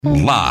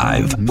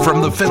Live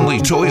from the Findlay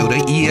Toyota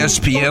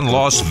ESPN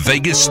Las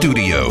Vegas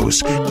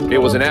studios.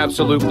 It was an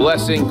absolute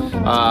blessing.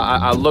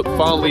 I look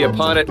fondly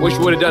upon it. Wish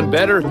we would have done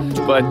better,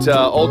 but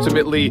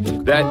ultimately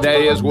that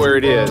is where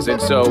it is.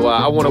 And so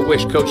I want to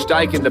wish Coach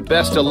Steichen the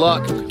best of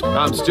luck.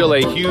 I'm still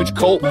a huge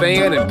Colt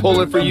fan and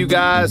pulling for you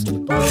guys.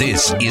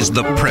 This is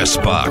the Press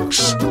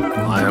Box.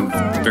 I am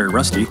very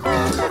rusty,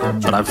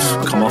 but I've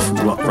come off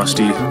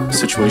rusty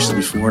situations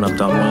before and I've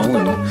done well,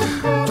 and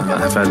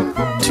I've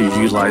had to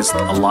utilize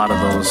a lot of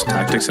those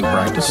tactics in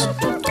practice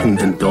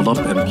and build up,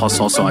 and plus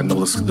also I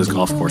know this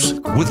golf course.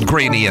 With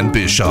Graney and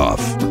Bischoff.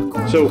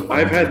 So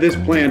I've had this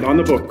planned on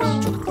the books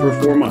for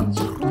 4 months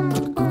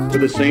for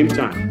the same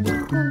time.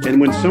 And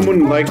when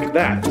someone like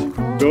that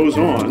goes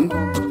on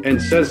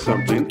and says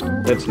something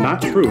that's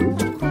not true,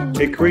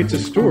 it creates a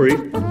story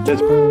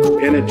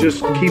and it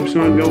just keeps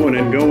on going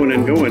and going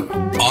and going.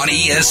 On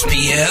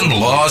ESPN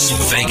Las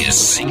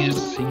Vegas.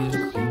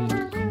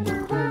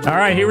 All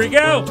right, here we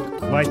go.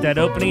 Like that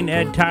opening,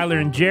 Ed, Tyler,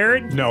 and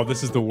Jared. No,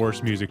 this is the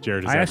worst music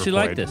Jared has I ever actually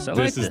played. like this.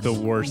 This is the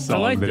worst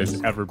song that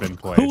has ever been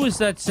played. Who was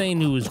that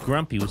saying who was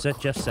grumpy? Was that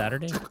Jeff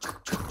Saturday?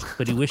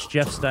 But he wished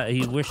Shane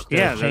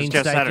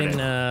Steichen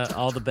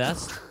all the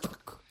best.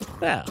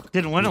 Yeah,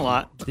 didn't win a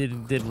lot.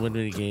 Didn't win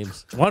any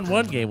games. Won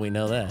one game, we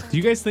know that. Do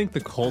you guys think the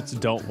Colts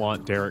don't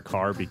want Derek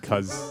Carr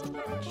because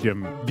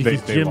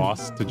they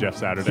lost to Jeff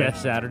Saturday? Jeff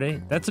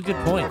Saturday? That's a good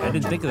point. I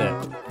didn't think of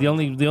that. The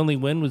only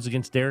win was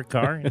against Derek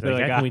Carr. Like,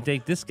 how can we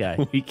take this guy?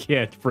 We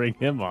can't bring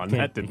him on.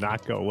 That did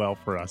not go well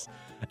for us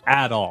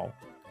at all.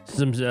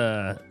 Some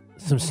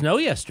snow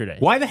yesterday.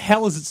 Why the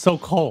hell is it so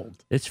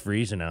cold? It's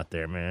freezing out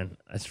there, man.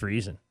 It's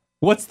freezing.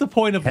 What's the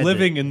point of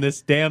living in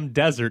this damn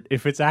desert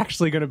if it's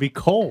actually going to be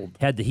cold?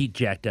 Had the heat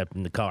jacked up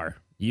in the car.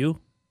 You?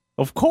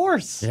 Of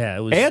course. Yeah,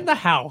 it was. And the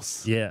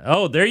house. Yeah.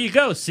 Oh, there you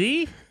go.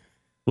 See?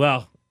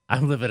 Well,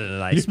 I'm living in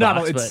an ice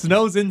box. It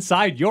snows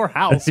inside your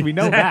house. We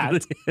know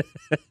that.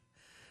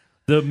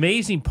 The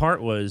amazing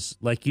part was,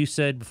 like you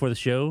said before the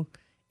show,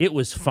 it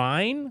was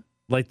fine.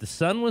 Like the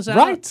sun was out.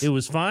 Right. It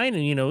was fine.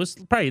 And, it was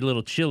probably a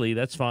little chilly.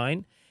 That's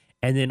fine.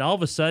 And then all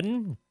of a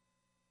sudden,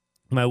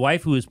 my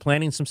wife, who was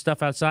planning some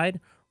stuff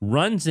outside,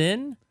 runs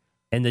in,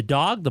 and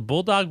the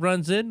bulldog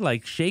runs in,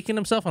 like shaking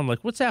himself. I'm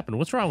like, what's happened?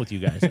 What's wrong with you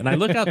guys? And I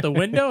look out the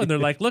window, and they're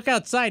like, look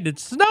outside.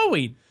 It's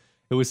snowing.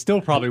 It was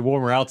still probably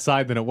warmer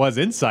outside than it was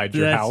inside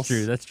your house.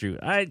 That's true.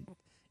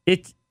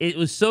 It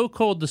was so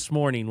cold this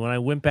morning. When I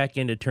went back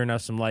in to turn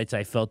off some lights,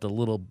 I felt a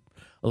little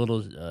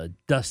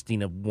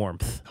dusting of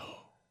warmth.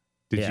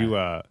 Did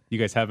you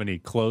guys have any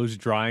clothes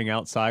drying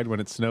outside when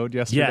it snowed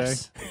yesterday?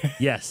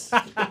 Yes.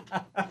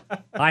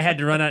 I had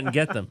to run out and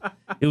get them.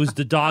 It was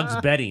the dog's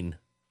bedding.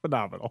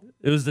 Phenomenal.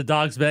 It was the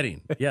dog's bedding.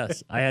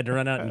 Yes, I had to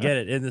run out and get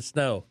it in the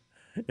snow.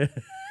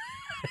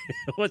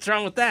 What's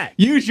wrong with that?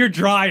 Use your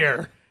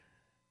dryer.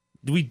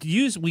 We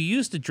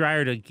used the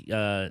dryer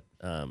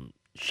to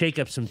shake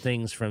up some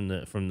things from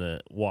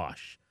the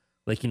wash,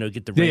 like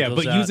get the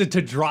wrinkles but out. use it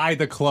to dry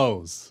the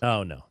clothes.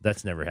 Oh no,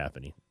 that's never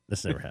happening.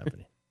 That's never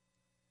happening.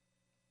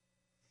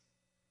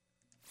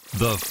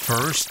 The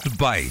first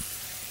bite.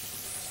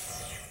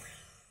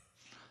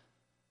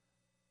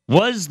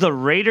 Was the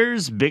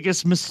Raiders'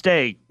 biggest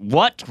mistake?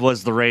 What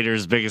was the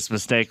Raiders' biggest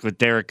mistake with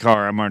Derek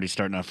Carr? I'm already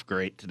starting off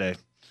great today.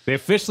 They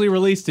officially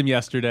released him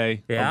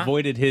yesterday. Yeah?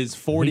 Avoided his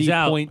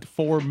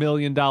 $40.4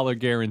 million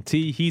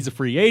guarantee. He's a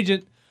free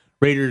agent.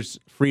 Raiders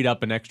freed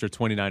up an extra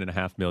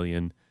 $29.5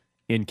 million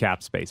in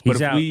cap space.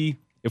 But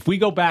if we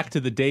go back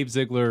to the Dave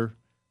Ziegler,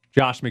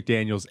 Josh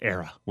McDaniels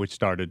era, which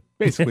started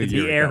basically a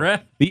year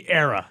ago. The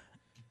era.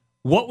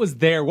 What was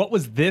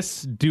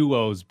this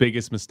duo's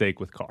biggest mistake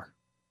with Carr?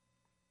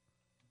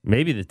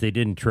 Maybe that they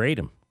didn't trade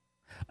him.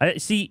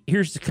 See,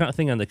 here's the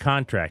thing on the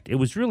contract. It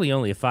was really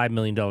only a $5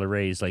 million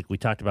raise, like we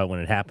talked about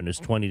when it happened. It was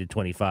 20 to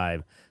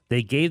 25.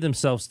 They gave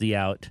themselves the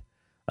out.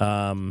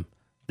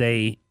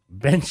 They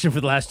benched him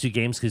for the last 2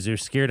 games because they were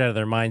scared out of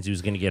their minds he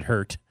was going to get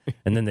hurt,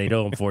 and then they'd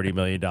owe him $40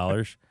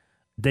 million.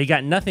 They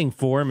got nothing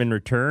for him in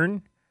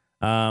return.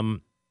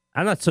 I'm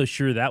not so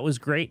sure that was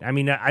great. I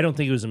mean, I don't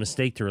think it was a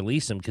mistake to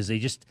release him because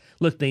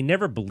they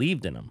never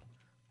believed in him.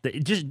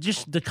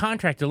 Just the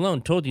contract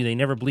alone told you they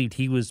never believed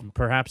he was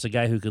perhaps a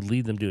guy who could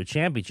lead them to a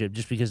championship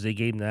just because they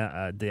gave him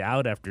the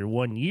out after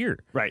 1 year.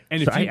 Right.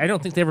 And so I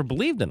don't think they ever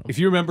believed in him. If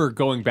you remember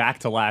going back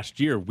to last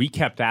year, we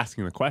kept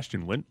asking the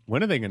question,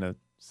 when are they going to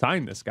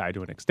sign this guy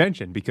to an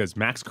extension? Because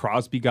Max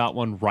Crosby got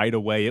one right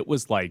away. It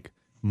was like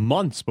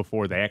months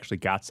before they actually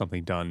got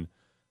something done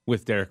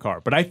with Derek Carr.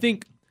 But I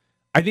think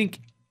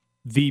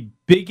the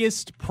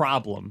biggest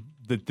problem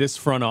that this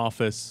front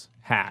office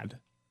had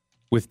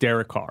with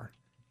Derek Carr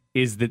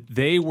is that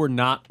they were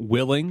not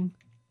willing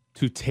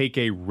to take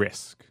a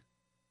risk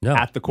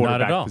at the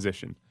quarterback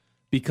position.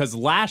 Because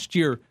last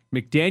year,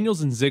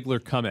 McDaniels and Ziegler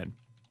come in.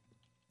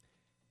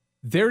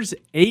 There's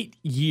 8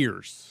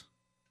 years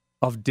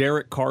of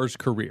Derek Carr's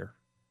career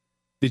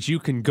that you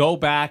can go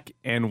back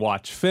and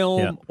watch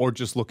film or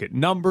just look at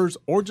numbers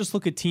or just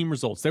look at team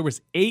results. There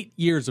was 8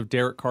 years of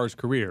Derek Carr's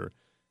career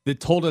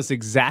that told us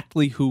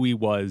exactly who he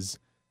was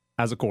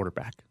as a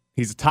quarterback.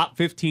 He's a top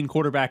 15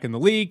 quarterback in the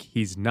league.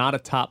 He's not a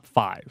top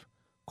 5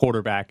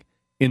 quarterback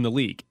in the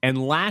league.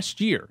 And last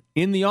year,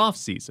 in the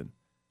offseason,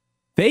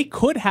 they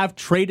could have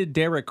traded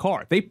Derek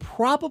Carr. They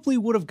probably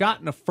would have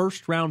gotten a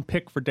first-round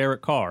pick for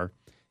Derek Carr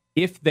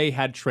if they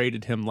had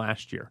traded him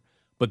last year.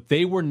 But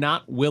they were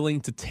not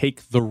willing to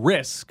take the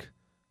risk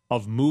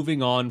of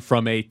moving on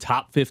from a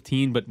top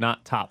 15 but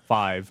not top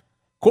 5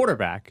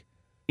 quarterback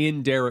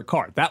in Derek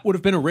Carr. That would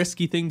have been a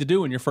risky thing to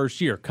do in your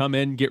first year. Come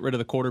in, get rid of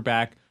the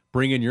quarterback,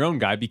 bring in your own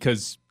guy,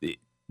 because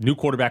new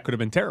quarterback could have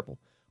been terrible.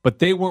 But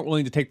they weren't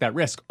willing to take that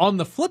risk. On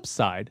the flip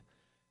side,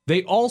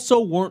 they also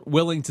weren't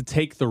willing to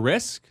take the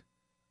risk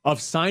of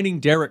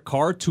signing Derek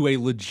Carr to a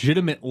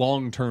legitimate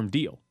long-term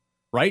deal,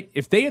 right?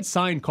 If they had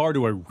signed Carr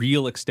to a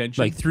real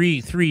extension, like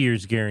three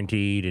years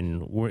guaranteed,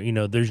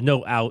 and there's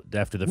no out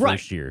after the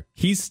first year.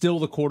 He's still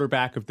the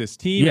quarterback of this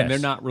team, Yes. and they're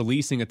not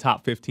releasing a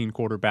top 15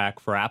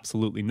 quarterback for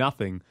absolutely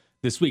nothing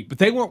this week. But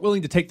they weren't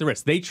willing to take the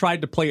risk. They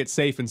tried to play it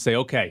safe and say,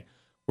 okay,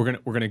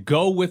 we're gonna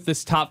go with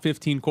this top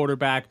 15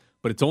 quarterback,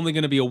 but it's only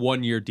going to be a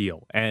 1-year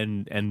deal,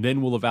 and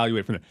then we'll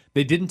evaluate from there.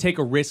 They didn't take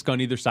a risk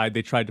on either side.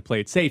 They tried to play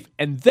it safe,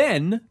 and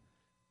then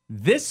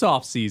this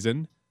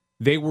offseason,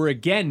 they were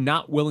again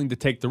not willing to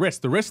take the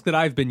risk. The risk that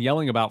I've been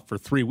yelling about for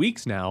 3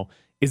 weeks now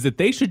is that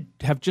they should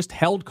have just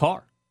held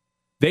Carr.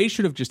 They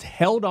should have just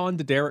held on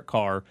to Derek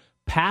Carr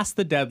past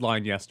the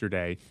deadline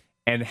yesterday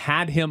and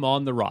had him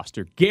on the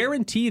roster.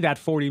 Guarantee that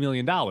 $40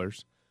 million,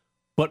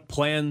 but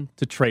plan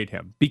to trade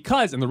him.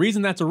 Because, and the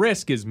reason that's a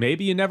risk is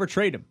maybe you never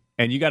trade him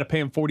and you got to pay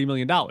him $40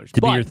 million.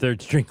 To be your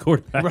third string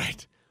quarterback.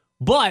 Right.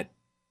 But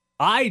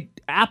I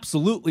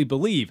absolutely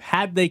believe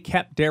had they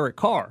kept Derek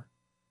Carr,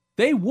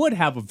 they would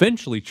have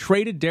eventually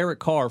traded Derek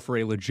Carr for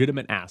a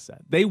legitimate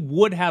asset. They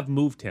would have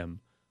moved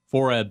him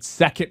for a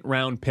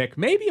second-round pick,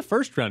 maybe a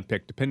first-round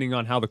pick, depending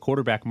on how the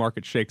quarterback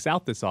market shakes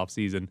out this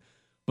offseason.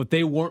 But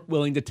they weren't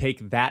willing to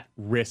take that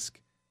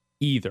risk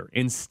either.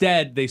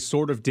 Instead, they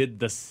sort of did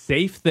the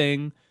safe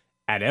thing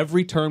at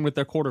every turn with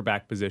their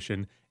quarterback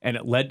position, and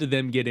it led to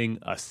them getting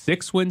a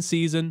 6-win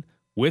season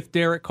with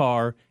Derek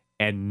Carr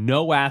and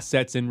no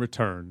assets in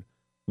return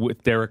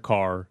with Derek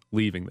Carr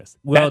leaving this.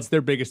 Well, that's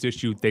their biggest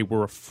issue. They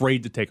were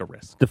afraid to take a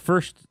risk. The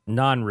first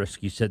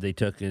non-risk you said they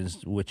took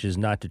which is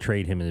not to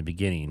trade him in the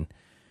beginning.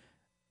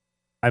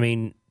 I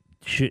mean,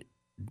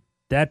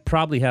 that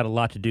probably had a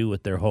lot to do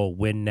with their whole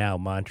win now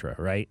mantra,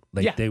 right?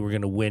 Like they were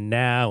going to win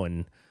now,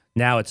 and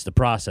now it's the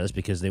process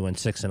because they went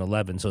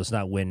 6-11, so it's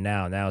not win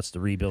now. Now it's the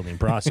rebuilding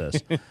process.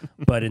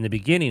 But in the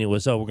beginning, it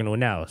was, we're going to win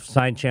now.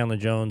 Sign Chandler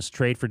Jones,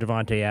 trade for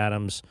Devontae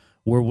Adams.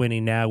 We're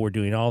winning now. We're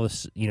doing all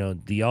this,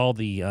 all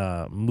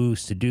the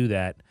moves to do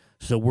that.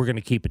 So we're going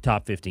to keep a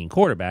top 15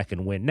 quarterback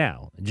and win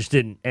now. It just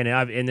didn't, and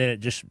then it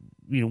just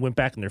went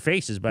back in their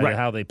faces by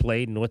how they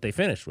played and what they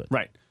finished with.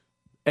 Right.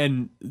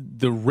 And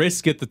the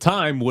risk at the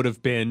time would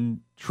have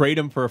been trade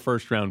him for a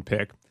first-round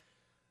pick,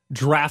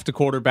 draft a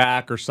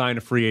quarterback, or sign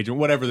a free agent,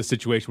 whatever the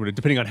situation would have,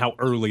 depending on how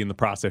early in the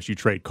process you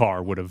trade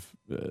Carr, would have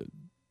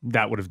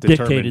that would have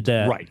determined dictated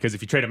that. Right, because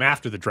if you trade him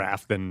after the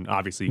draft, then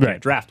obviously you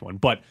can't draft one.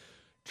 But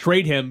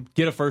trade him,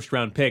 get a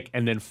first-round pick,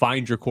 and then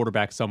find your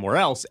quarterback somewhere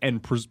else,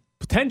 and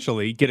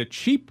potentially get a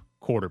cheap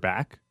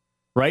quarterback,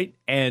 right,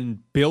 and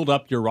build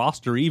up your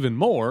roster even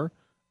more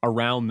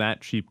around that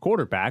cheap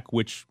quarterback,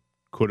 which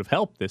could have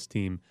helped this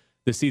team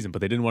this season,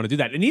 but they didn't want to do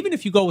that. And even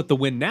if you go with the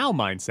win now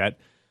mindset,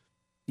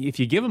 if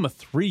you give them a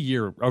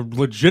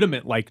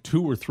legitimate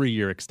 2 or 3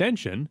 year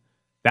extension,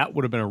 that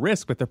would have been a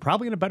risk, but they're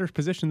probably in a better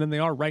position than they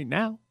are right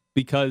now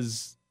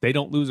because they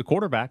don't lose a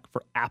quarterback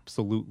for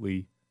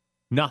absolutely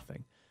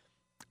nothing.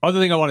 Other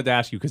thing I wanted to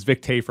ask you, because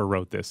Vic Tafur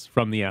wrote this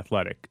from The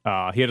Athletic.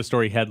 He had a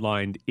story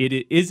headlined,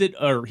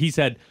 he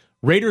said,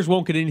 Raiders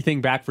won't get anything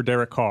back for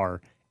Derek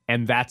Carr,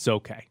 and that's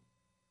okay.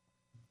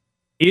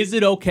 Is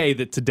it okay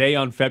that today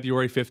on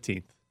February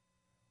 15th,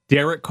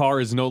 Derek Carr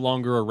is no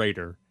longer a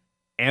Raider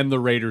and the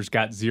Raiders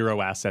got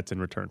 0 assets in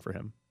return for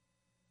him?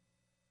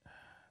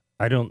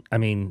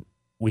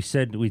 We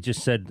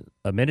just said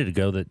a minute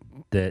ago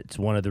that's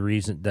one of the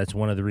reasons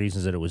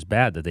that it was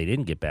bad that they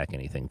didn't get back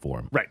anything for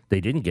him. Right. They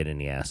didn't get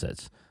any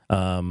assets.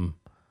 They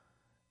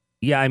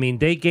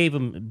gave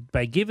him,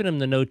 by giving him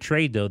the no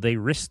trade though, they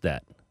risked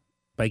that.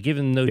 By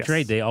giving him no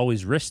trade, they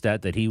always risked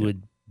that he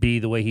would be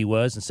the way he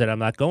was and said, I'm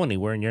not going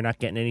anywhere and you're not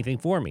getting anything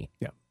for me.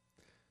 Yeah.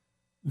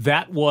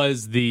 That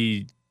was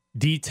the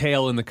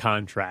detail in the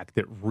contract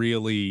that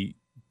really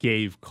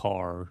gave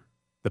Carr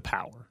the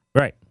power.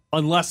 Right.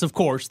 Unless, of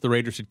course, the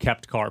Raiders had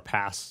kept Carr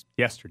past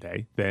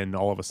yesterday, then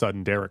all of a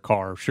sudden Derek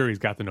Carr, sure, he's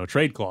got the no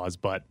trade clause,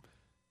 but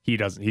he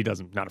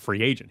doesn't not a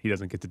free agent. He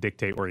doesn't get to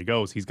dictate where he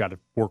goes. He's got to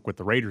work with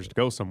the Raiders to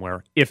go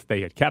somewhere if they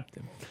had kept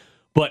him.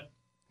 But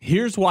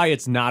here's why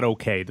it's not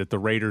okay that the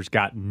Raiders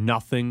got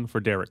nothing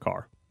for Derek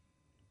Carr.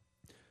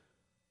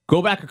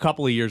 Go back a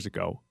couple of years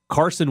ago.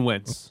 Carson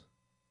Wentz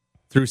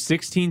threw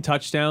 16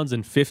 touchdowns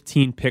and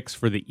 15 picks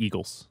for the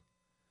Eagles.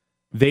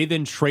 They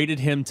then traded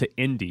him to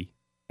Indy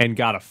and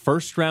got a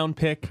first-round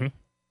pick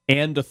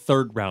and a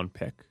third-round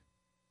pick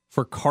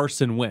for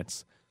Carson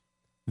Wentz.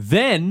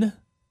 Then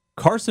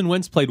Carson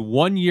Wentz played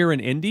 1 year in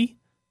Indy,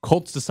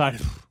 Colts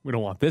decided, we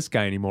don't want this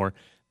guy anymore.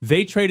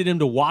 They traded him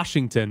to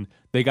Washington.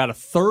 They got a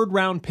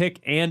 3rd-round pick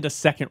and a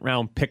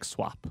 2nd-round pick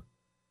swap.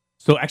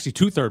 So actually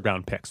 2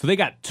 3rd-round picks. So they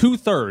got 2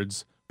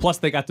 thirds, plus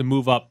they got to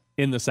move up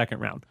in the 2nd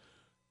round.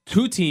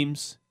 2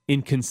 teams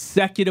in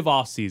consecutive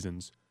off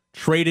seasons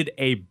traded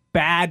a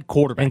bad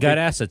quarterback. And got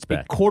assets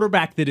back. A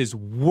quarterback that is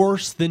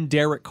worse than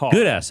Derek Carr.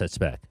 Good assets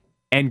back.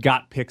 And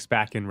got picks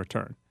back in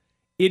return.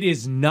 It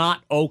is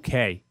not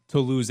okay to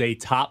lose a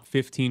top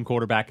 15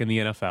 quarterback in the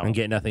NFL. And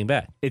get nothing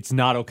back. It's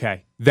not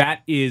okay.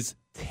 That is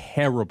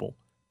terrible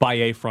by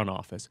a front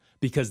office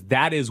because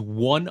that is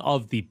one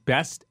of the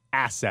best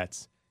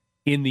assets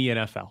in the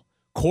NFL.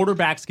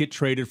 Quarterbacks get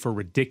traded for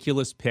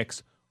ridiculous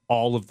picks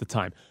all of the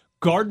time.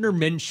 Gardner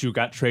Minshew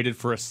got traded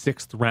for a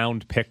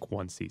 6th-round pick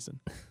one season,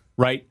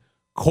 right?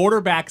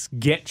 Quarterbacks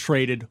get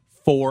traded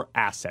for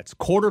assets.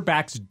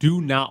 Quarterbacks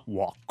do not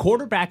walk.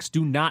 Quarterbacks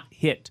do not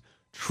hit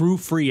true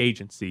free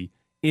agency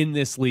in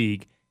this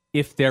league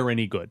if they're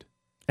any good.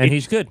 And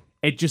he's good.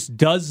 It just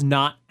does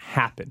not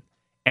happen.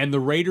 And the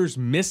Raiders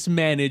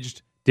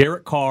mismanaged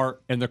Derek Carr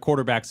and their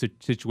quarterback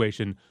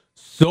situation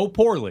so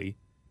poorly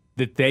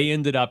that they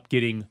ended up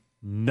getting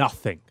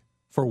nothing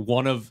for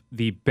one of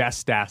the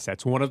best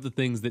assets, one of the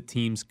things that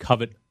teams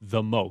covet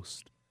the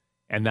most,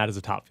 and that is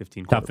a top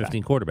 15 quarterback. Top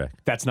 15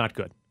 quarterback. That's not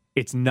good.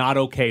 It's not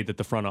okay that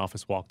the front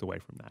office walked away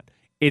from that.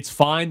 It's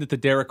fine that the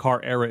Derek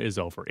Carr era is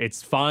over.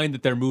 It's fine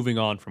that they're moving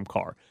on from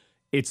Carr.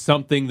 It's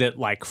something that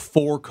like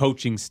 4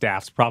 coaching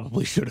staffs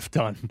probably should have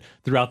done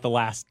throughout the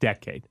last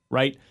decade,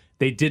 right?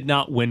 They did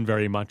not win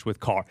very much with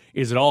Carr.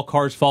 Is it all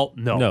Carr's fault?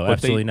 No. No, but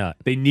absolutely not.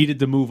 They needed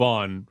to move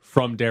on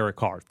from Derek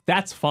Carr.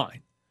 That's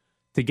fine.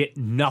 To get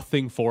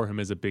nothing for him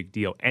is a big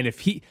deal. And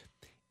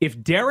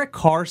if Derek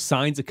Carr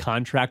signs a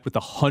contract with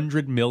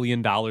 $100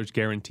 million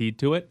guaranteed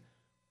to it,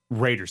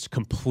 Raiders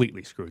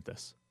completely screwed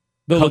this.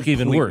 They'll look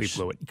even worse.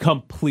 Blew it.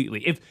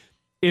 Completely.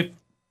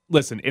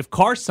 If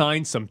Carr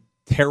signs some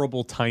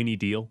terrible tiny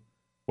deal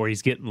where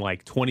he's getting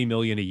like $20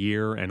 million a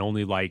year and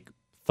only like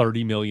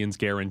 $30 million's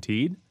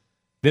guaranteed,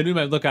 then we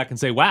might look back and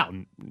say, wow,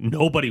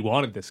 nobody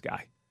wanted this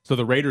guy. So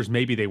the Raiders,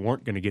 maybe they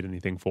weren't going to get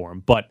anything for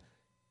him. But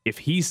if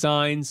he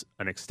signs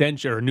an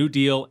extension or a new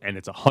deal and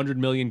it's $100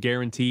 million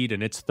guaranteed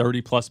and it's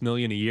 $30+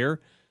 million a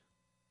year,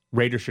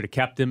 Raiders should have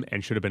kept him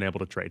and should have been able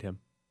to trade him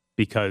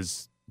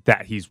because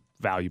that he's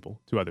valuable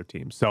to other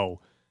teams.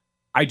 So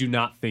I do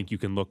not think you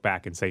can look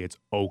back and say it's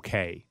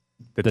okay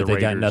that the they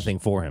Raiders got nothing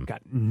for him.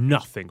 Got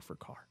nothing for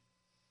Carr.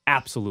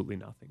 Absolutely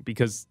nothing,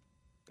 because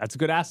that's a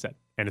good asset.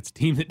 And it's a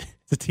team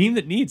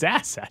that needs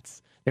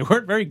assets. They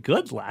weren't very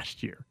good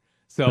last year.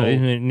 So they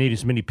need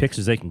as many picks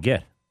as they can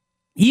get.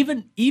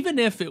 Even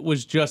if it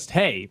was just,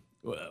 hey,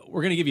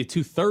 we're going to give you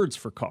 2/3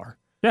 for Carr.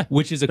 Yeah,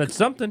 that's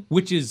something.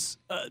 Which is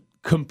a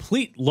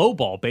complete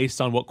lowball based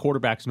on what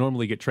quarterbacks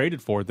normally get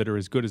traded for that are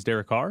as good as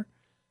Derek Carr.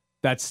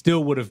 That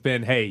still would have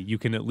been, hey, you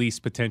can at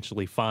least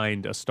potentially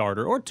find a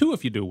starter or 2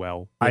 if you do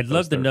well. I'd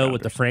love to know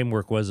what the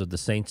framework was of the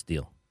Saints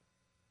deal.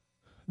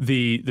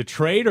 The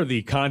trade or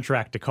the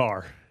contract to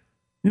Carr?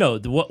 No,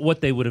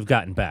 what they would have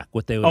gotten back.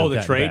 What they would have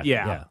gotten trade? back.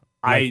 Yeah.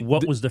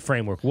 What was the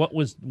framework? What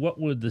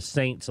would the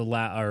Saints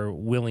are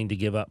willing to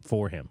give up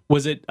for him?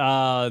 Was it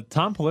Tom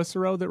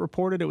Pelissero that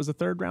reported it was a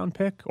 3rd-round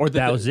pick? Or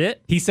that was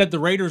it? He said the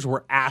Raiders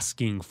were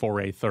asking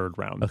for a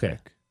 3rd-round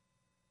pick.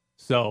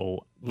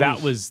 So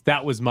that was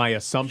my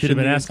assumption. Should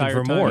have been asking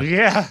for more.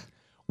 Yeah.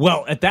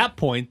 Well, at that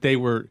point, they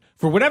were,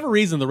 for whatever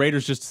reason, the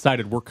Raiders just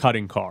decided we're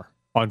cutting Carr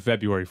on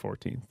February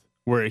 14th,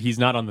 where he's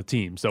not on the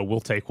team. So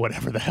we'll take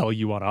whatever the hell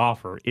you want to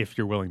offer if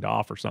you're willing to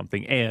offer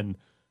something. And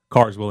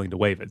Carr's willing to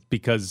waive it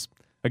because,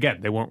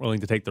 again, they weren't willing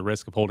to take the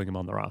risk of holding him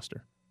on the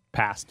roster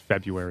past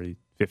February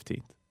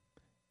 15th.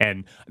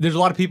 And there's a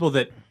lot of people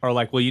that are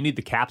like, well, you need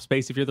the cap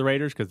space if you're the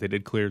Raiders because they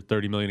did clear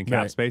 $30 million in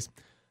cap space.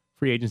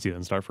 Free agency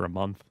doesn't start for a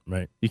month.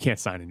 Right. You can't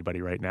sign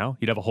anybody right now.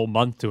 You'd have a whole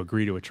month to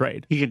agree to a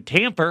trade. You can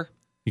tamper.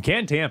 You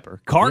can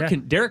tamper.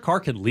 Derek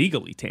Carr can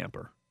legally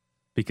tamper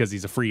because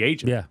he's a free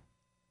agent. Yeah.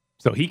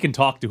 So he can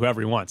talk to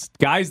whoever he wants.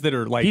 Guys that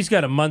are like... He's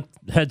got a month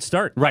head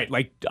start. Right.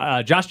 Like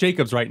Josh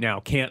Jacobs right now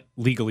can't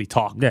legally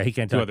talk he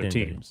can't to talk other to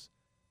teams.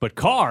 But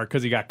Carr,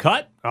 because he got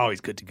cut,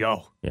 he's good to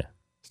go. Yeah.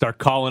 Start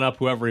calling up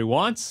whoever he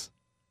wants.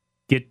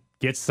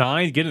 Get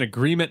signed, get an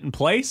agreement in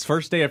place.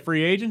 First day of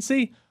free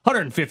agency,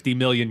 $150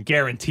 million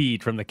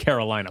guaranteed from the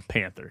Carolina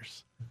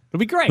Panthers. It'll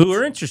be great. Who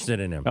are interested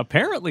in him?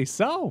 Apparently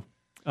so.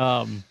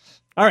 All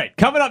right,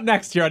 coming up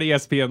next here on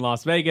ESPN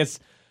Las Vegas,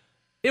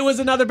 it was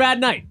another bad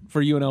night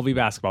for UNLV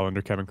basketball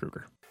under Kevin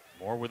Kruger.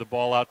 More with the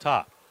ball out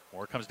top.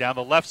 Moore comes down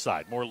the left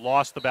side. Moore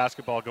lost the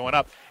basketball going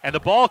up. And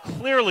the ball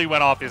clearly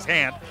went off his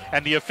hand,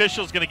 and the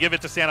official's going to give it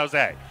to San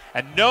Jose.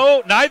 And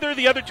neither of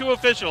the other 2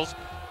 officials,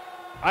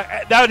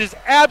 that is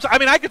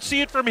I could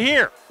see it from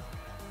here.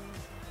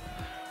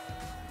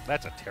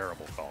 That's a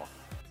terrible call.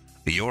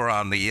 You're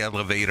on the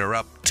elevator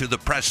up to the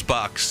press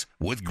box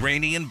with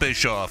Graney and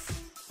Bischoff.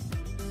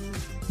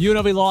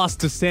 UNLV lost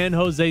to San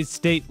Jose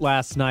State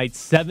last night,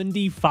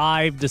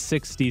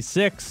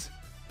 75-66.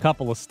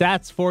 Couple of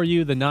stats for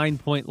you. The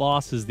 9-point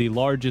loss is the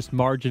largest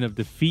margin of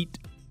defeat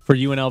for for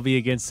UNLV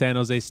against San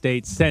Jose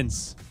State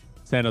since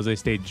San Jose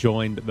State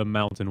joined the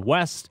Mountain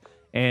West,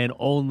 and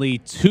only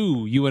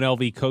 2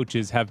 UNLV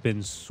coaches have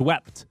been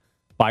swept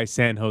by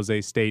San Jose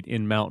State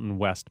in Mountain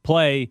West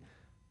play.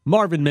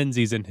 Marvin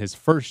Menzies in his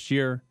first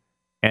year,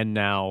 and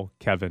now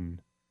Kevin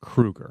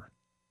Kruger.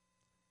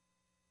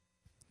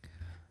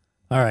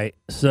 All right,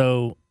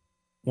 so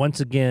once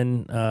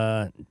again,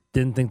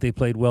 didn't think they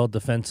played well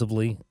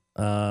defensively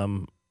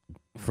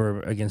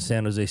against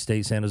San Jose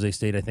State. San Jose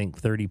State, I think,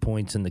 30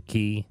 points in the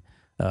key.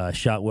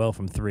 Shot well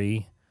from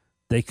 3.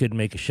 They could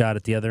make a shot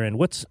at the other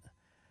end.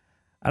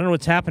 I don't know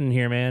what's happening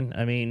here, man.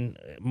 I mean,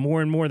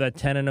 more and more that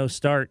 10-0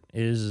 start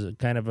is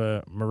kind of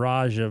a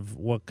mirage of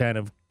what kind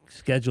of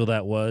schedule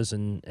that was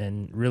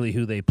and really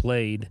who they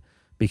played,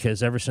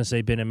 because ever since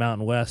they've been in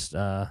Mountain West,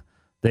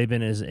 they've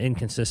been as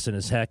inconsistent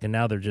as heck, and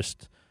now they're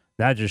just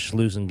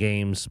losing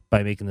games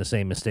by making the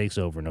same mistakes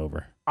over and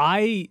over.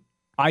 I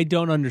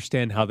don't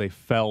understand how they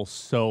fell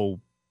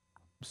so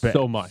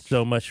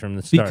much from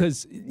the start.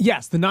 Because,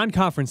 yes, the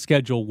non-conference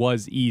schedule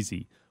was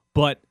easy,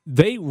 but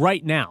they,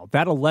 right now,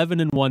 that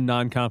 11-1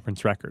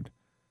 non-conference record,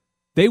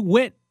 they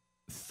went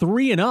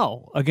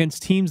 3-0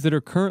 against teams that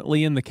are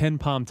currently in the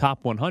KenPom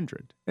Top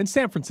 100. And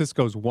San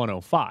Francisco's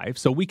 105,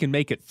 so we can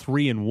make it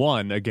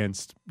 3-1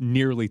 against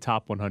nearly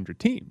top 100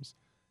 teams.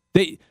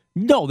 They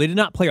did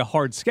not play a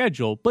hard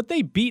schedule, but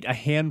they beat a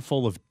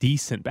handful of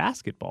decent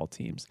basketball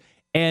teams.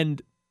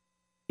 And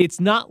it's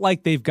not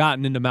like they've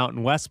gotten into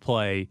Mountain West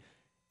play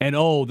and,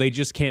 they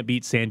just can't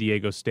beat San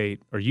Diego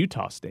State or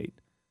Utah State.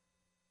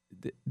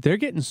 They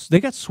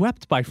got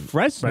swept by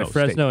Fresno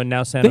State. And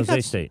now San Jose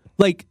State.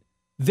 Like,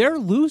 they're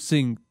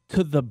losing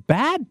to the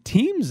bad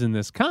teams in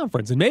this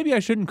conference. And maybe I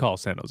shouldn't call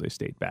San Jose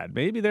State bad.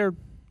 Maybe they're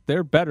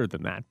better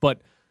than that.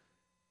 But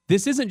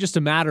this isn't just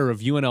a matter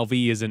of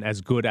UNLV isn't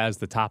as good as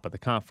the top of the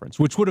conference,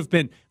 which would have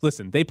been,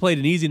 listen, they played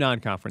an easy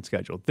non-conference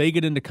schedule. They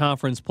get into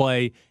conference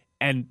play,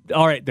 and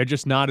all right, they're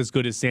just not as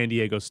good as San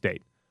Diego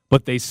State.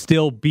 But they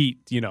still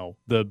beat,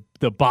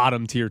 the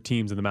bottom tier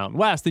teams in the Mountain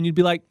West. And you'd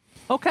be like,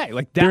 okay,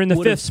 like that. They're in the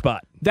 5th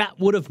spot. That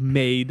would have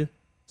made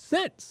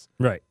sense.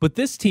 Right. But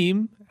this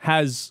team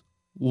has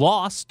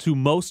lost to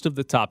most of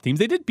the top teams.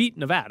 They did beat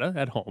Nevada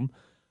at home,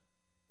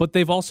 but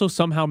they've also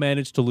somehow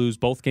managed to lose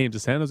both games to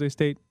San Jose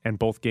State and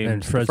both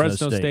games to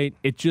Fresno State.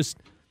 It just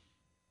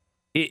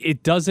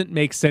it doesn't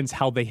make sense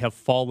how they have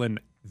fallen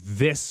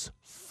this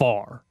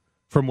far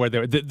from where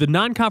they're. The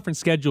non-conference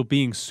schedule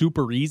being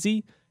super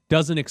easy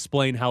doesn't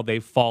explain how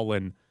they've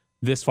fallen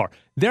this far.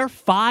 They're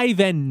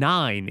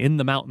 5-9 in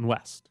the Mountain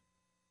West.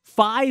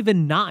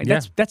 5-9.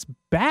 Yeah. That's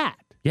bad.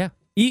 Yeah.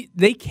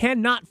 They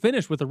cannot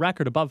finish with a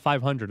record above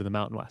 500 in the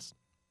Mountain West.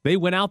 They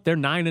went out there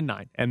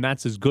 9-9, and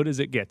that's as good as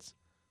it gets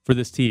for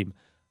this team.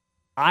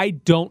 I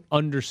don't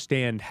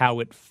understand how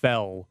it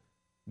fell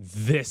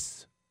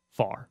this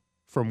far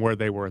from where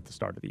they were at the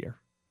start of the year.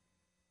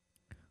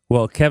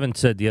 Well, Kevin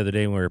said the other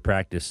day when we were at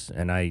practice,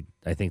 and I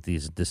think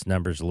this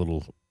number's a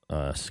little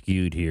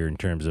skewed here in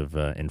terms of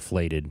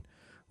inflated,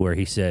 where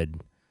he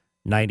said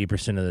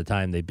 90% of the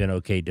time they've been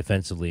okay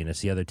defensively, and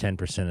it's the other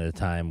 10% of the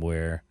time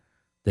where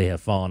they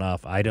have fallen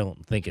off. I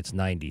don't think it's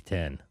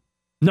 90-10.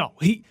 No,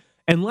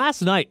 and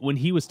last night when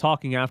he was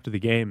talking after the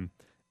game,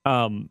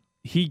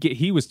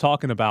 he was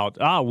talking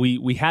about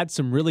we had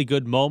some really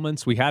good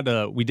moments. We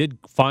did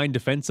fine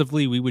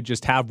defensively. We would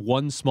just have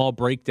one small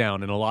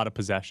breakdown in a lot of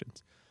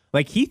possessions.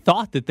 Like, he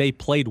thought that they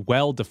played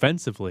well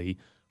defensively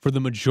for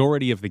the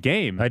majority of the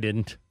game. I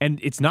didn't. And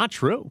it's not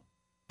true.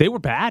 They were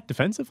bad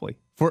defensively.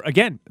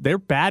 They're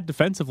bad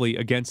defensively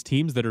against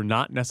teams that are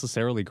not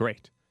necessarily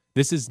great.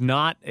 This is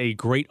not a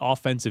great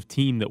offensive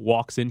team that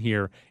walks in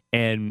here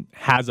and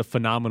has a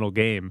phenomenal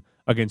game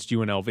against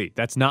UNLV.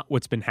 That's not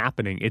what's been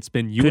happening. It's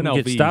been Couldn't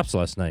UNLV get stops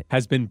last night.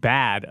 has been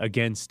bad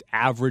against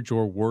average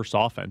or worse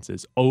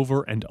offenses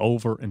over and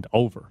over and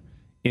over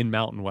in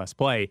Mountain West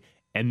play.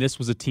 And this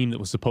was a team that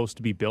was supposed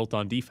to be built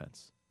on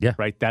defense. Yeah.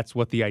 Right? That's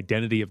what the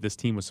identity of this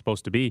team was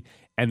supposed to be.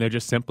 And they're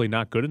just simply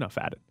not good enough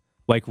at it.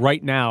 Like,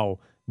 right now,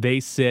 they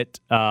sit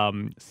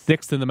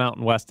 6th in the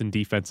Mountain West in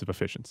defensive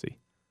efficiency.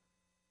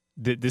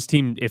 This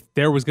team, if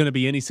there was going to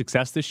be any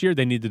success this year,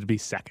 they needed to be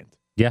 2nd.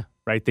 Yeah.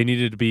 Right? They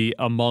needed to be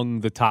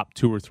among the top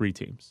 2 or 3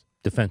 teams.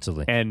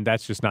 Defensively. And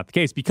that's just not the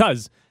case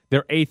because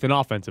they're 8th in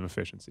offensive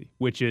efficiency,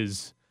 which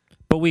is...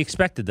 But we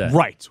expected that.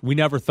 Right. We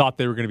never thought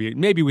they were going to be...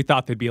 Maybe we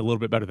thought they'd be a little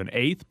bit better than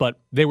 8th, but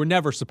they were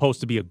never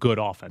supposed to be a good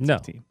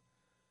offensive team.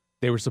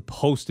 They were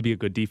supposed to be a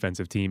good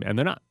defensive team, and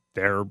they're not.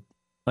 They're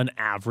an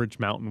average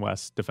Mountain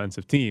West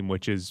defensive team,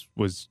 which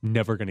was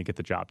never going to get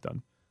the job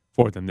done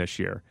for them this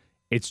year.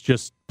 It's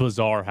just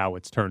bizarre how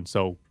it's turned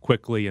so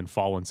quickly and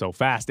fallen so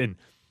fast. And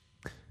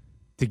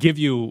to give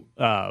you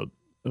a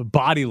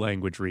body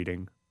language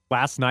reading,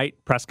 last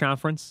night, press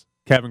conference,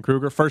 Kevin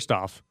Kruger, first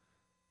off,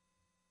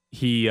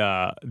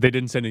 they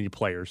didn't send any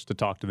players to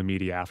talk to the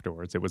media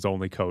afterwards. It was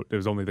only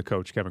the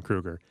coach, Kevin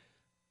Kruger.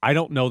 I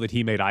don't know that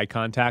he made eye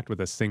contact with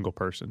a single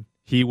person.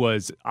 He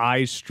was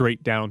eyes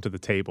straight down to the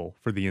table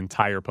for the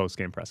entire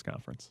postgame press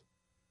conference,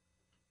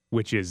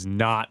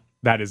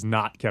 that is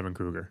not Kevin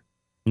Kruger.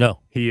 No.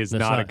 He is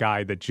not a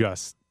guy that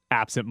just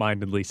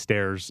absentmindedly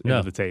stares No.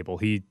 into the table.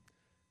 He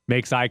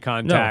makes eye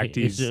contact.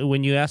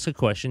 When you ask a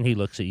question, he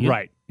looks at you.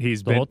 Right.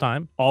 He's The whole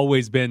time.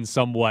 always been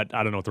somewhat,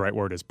 I don't know what the right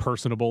word is,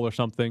 personable or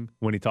something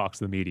when he talks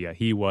to the media.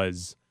 He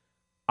was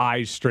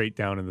eyes straight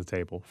down in the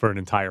table for an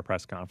entire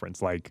press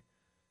conference. Like,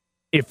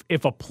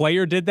 if a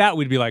player did that,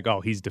 we'd be like,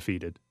 oh, he's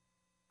defeated.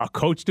 A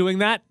coach doing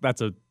that,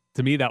 to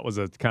me, that was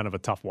a kind of a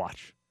tough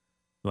watch.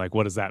 Like,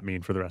 what does that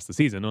mean for the rest of the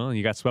season? Well,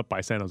 you got swept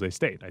by San Jose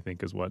State, I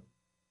think is what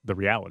the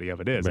reality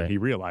of it is. Right. And he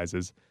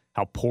realizes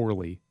how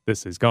poorly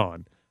this has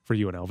gone for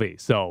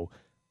UNLV. So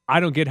I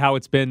don't get how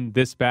it's been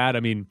this bad. I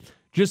mean,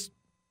 just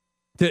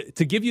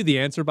to give you the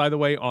answer, by the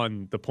way,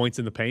 on the points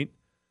in the paint,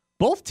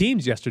 both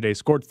teams yesterday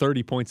scored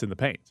 30 points in the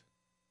paint,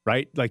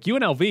 right? Like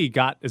UNLV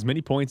got as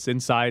many points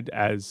inside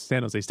as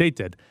San Jose State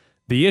did.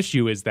 The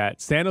issue is that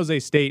San Jose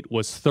State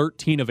was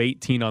 13 of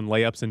 18 on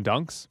layups and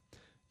dunks.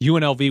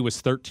 UNLV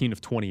was 13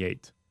 of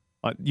 28.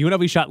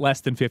 UNLV shot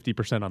less than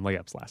 50% on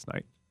layups last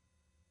night.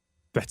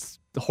 That's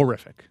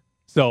horrific.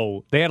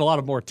 So they had a lot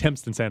of more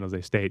attempts than San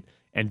Jose State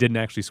and didn't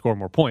actually score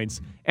more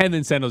points. And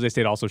then San Jose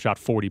State also shot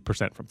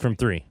 40% from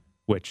three,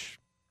 which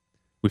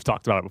we've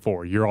talked about it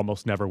before. You're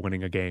almost never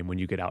winning a game when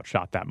you get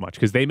outshot that much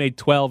because they made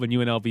 12 and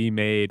UNLV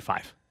made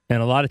 5.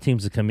 And a lot of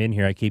teams that come in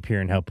here, I keep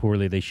hearing how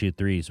poorly they shoot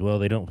threes. Well,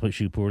 they don't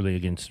shoot poorly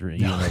against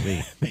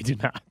UNLV. They do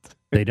not.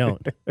 They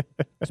don't,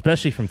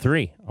 especially from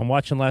three. I'm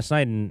watching last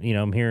night, and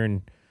I'm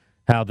hearing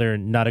how they're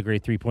not a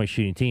great 3-point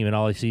shooting team, and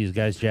all I see is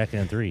guys jacking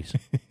on threes.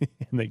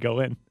 And they go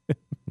in.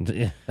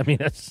 I mean,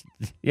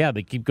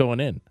 they keep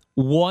going in.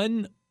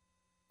 One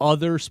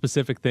other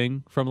specific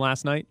thing from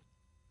last night,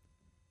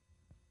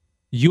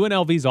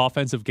 UNLV's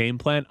offensive game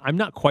plan, I'm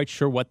not quite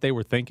sure what they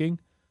were thinking,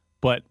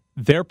 but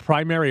their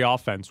primary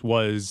offense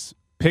was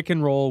pick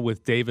and roll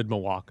with David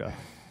Mwaka.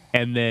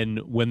 And then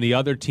when the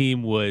other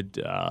team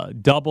would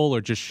double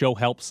or just show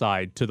help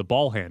side to the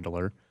ball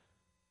handler,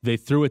 they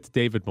threw it to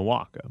David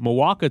Mwaka.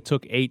 Mwaka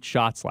took 8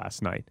 shots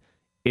last night.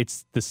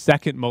 It's the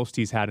second most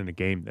he's had in a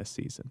game this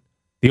season.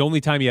 The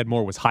only time he had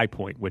more was High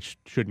Point, which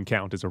shouldn't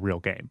count as a real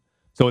game.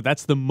 So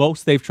that's the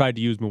most they've tried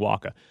to use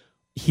Mwaka.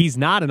 He's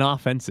not an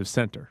offensive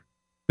center.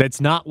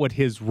 That's not what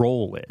his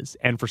role is.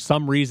 And for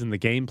some reason, the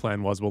game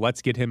plan was, well,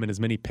 let's get him in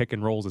as many pick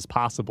and rolls as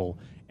possible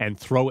and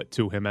throw it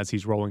to him as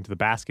he's rolling to the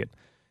basket.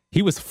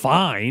 He was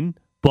fine,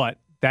 but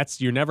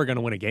you're never going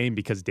to win a game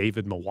because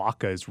David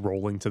Mwaka is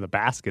rolling to the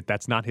basket.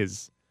 That's not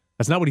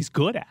what he's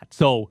good at.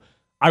 So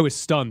I was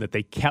stunned that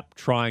they kept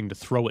trying to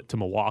throw it to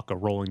Mwaka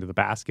rolling to the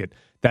basket.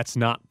 That's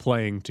not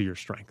playing to your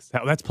strengths.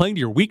 That's playing to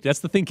your weakness. That's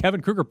the thing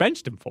Kevin Kruger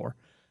benched him for,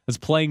 is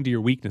playing to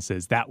your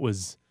weaknesses. That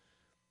was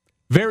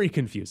very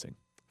confusing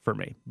for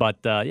me.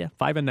 But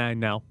 5-9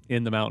 now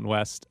in the Mountain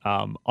West.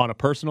 On a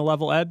personal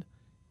level, Ed,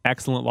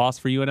 excellent loss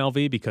for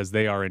UNLV because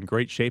they are in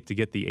great shape to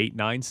get the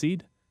 8-9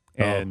 seed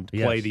and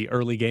play the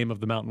early game of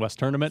the Mountain West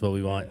tournament. That's what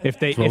we want.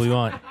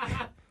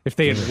 If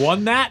they had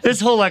won that,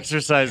 This whole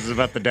exercise is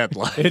about the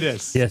deadline. it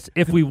is. Yes,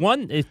 if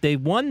they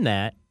won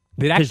that,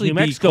 They'd 'cause actually New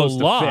be Mexico close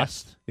to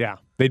lost. fifth. Yeah,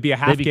 they'd be a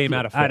half they'd be game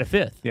out of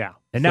fifth. Yeah,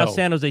 and now So-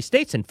 San Jose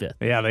State's in fifth.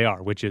 Yeah, they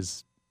are, which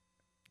is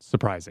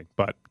surprising,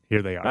 but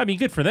here they are. I mean,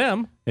 good for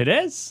them. It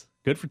is.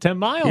 Good for 10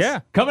 miles. Yeah.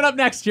 Coming up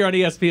next year on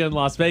ESPN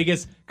Las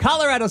Vegas,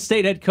 Colorado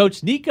State head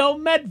coach Nico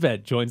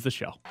Medved joins the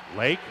show.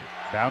 Lake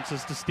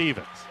bounces to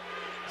Stevens.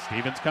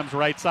 Stevens comes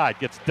right side,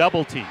 gets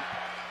double teamed.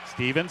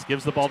 Stevens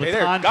gives the ball to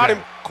Tanjay. Got him.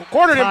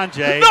 Cornered him.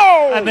 Tanjay.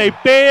 No! And they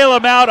bail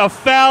him out. A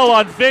foul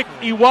on Vic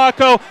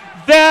Iwako.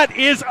 That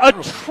is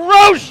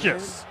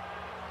atrocious.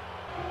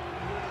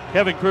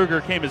 Kevin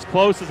Kruger came as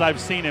close as I've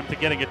seen him to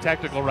getting a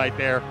technical right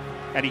there,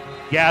 and he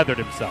gathered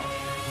himself.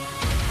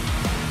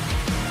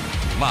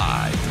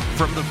 Live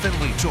from the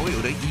Finley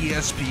Toyota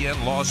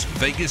ESPN Las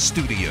Vegas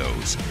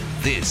studios,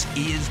 this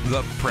is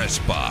the Press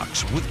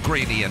Box with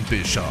Grady and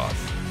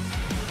Bischoff.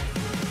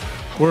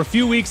 We're a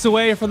few weeks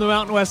away from the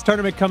Mountain West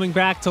Tournament coming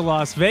back to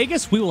Las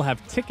Vegas. We will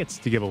have tickets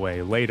to give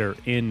away later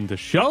in the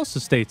show,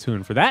 so stay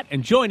tuned for that.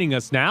 And joining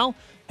us now,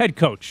 head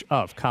coach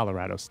of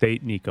Colorado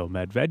State, Nico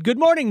Medved. Good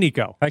morning,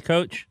 Nico. Hi,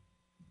 Coach.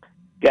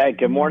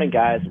 Good morning,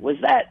 guys.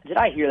 Did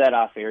I hear that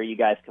off air? You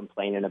guys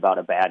complaining about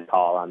a bad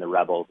call on the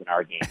Rebels in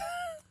our game?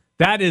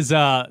 That is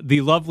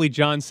the lovely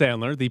John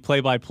Sandler, the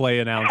play-by-play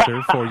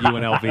announcer for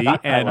UNLV.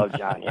 And I love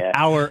John, yeah.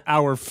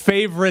 Our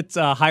favorite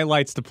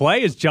highlights to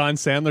play is John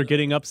Sandler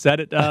getting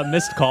upset at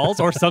missed calls,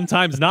 or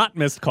sometimes not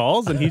missed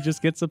calls, and he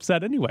just gets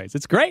upset anyways.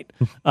 It's great.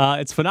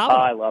 It's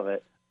phenomenal. Oh, I love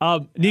it.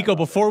 Nico,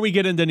 before we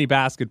get into any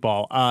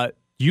basketball,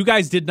 you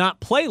guys did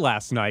not play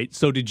last night,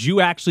 so did you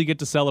actually get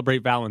to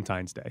celebrate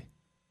Valentine's Day?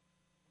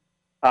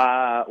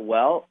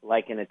 Well,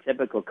 like in a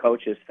typical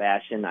coach's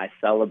fashion, I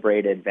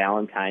celebrated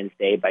Valentine's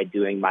Day by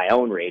doing my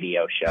own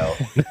radio show.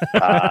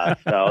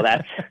 So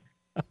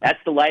that's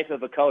the life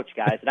of a coach,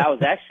 guys. And I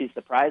was actually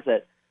surprised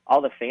that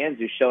all the fans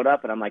who showed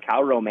up, and I'm like,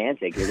 how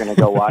romantic. You're going to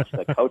go watch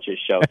the coach's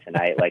show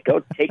tonight. Like,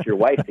 go take your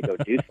wife to go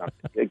do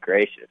something. Good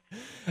gracious.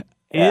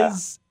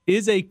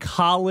 Is a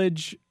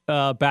college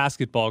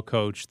basketball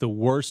coach the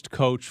worst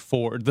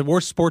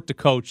sport to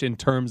coach in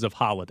terms of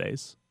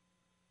holidays?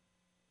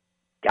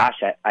 gosh,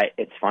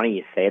 it's funny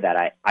you say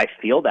that. I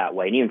feel that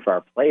way. And even for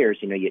our players,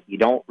 you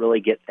don't really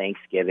get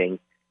Thanksgiving.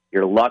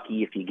 You're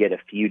lucky if you get a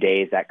few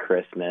days at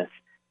Christmas.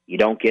 You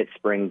don't get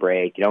spring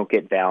break. You don't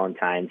get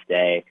Valentine's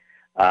Day.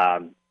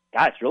 God,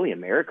 it's really a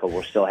miracle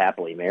we're still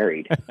happily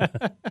married.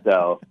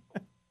 So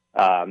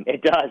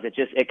it does.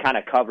 It kind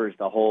of covers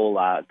the whole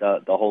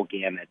the whole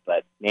gamut.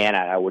 But man,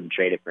 I wouldn't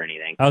trade it for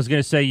anything. I was going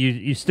to say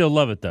you still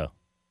love it though.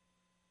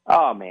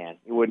 Oh man,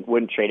 you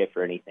wouldn't trade it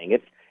for anything.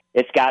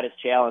 It's got its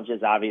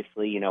challenges.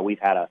 Obviously, we've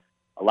had a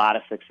lot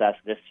of success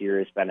this year.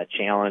 Has been a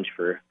challenge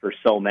for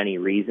so many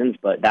reasons,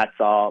 but that's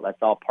all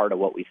part of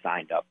what we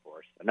signed up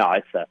for. So no,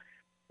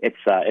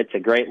 it's a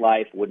great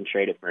life. Wouldn't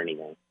trade it for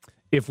anything.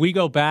 If we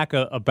go back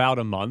about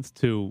a month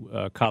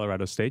to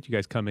Colorado State, you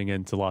guys coming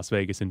into Las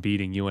Vegas and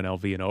beating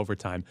UNLV in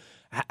overtime,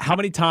 how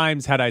many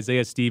times had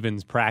Isaiah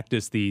Stevens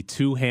practiced the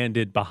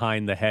two-handed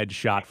behind-the-head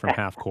shot from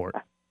half court?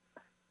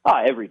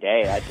 Every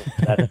day.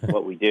 That's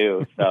what we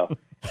do. So,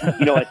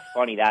 it's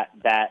funny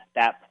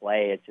that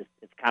play.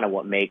 It's kind of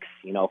what makes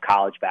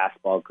college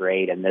basketball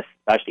great, and this,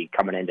 especially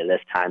coming into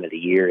this time of the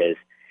year, is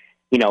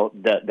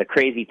the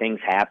crazy things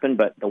happen.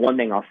 But the one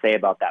thing I'll say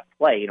about that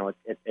play,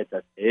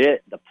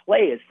 the play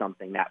is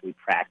something that we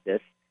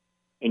practice,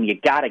 and you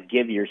got to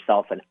give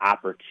yourself an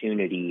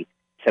opportunity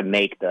to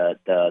make the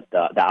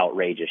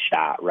outrageous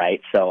shot,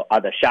 right? So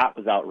the shot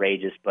was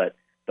outrageous, but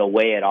the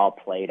way it all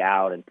played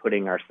out and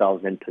putting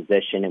ourselves in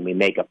position, and we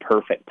make a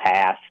perfect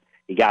pass.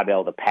 You got to be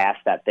able to pass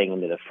that thing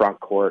into the front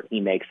court. He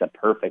makes a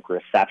perfect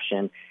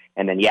reception,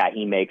 and then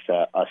he makes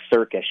a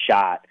circus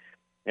shot.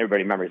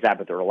 Everybody remembers that,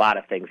 but there were a lot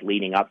of things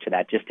leading up to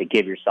that just to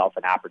give yourself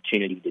an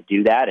opportunity to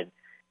do that. And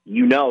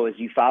as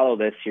you follow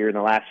this here in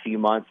the last few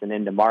months and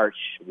into March,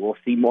 we'll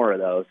see more of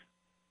those.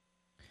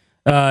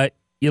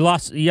 You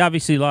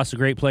obviously lost a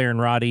great player in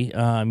Roddy.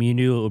 You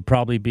knew it would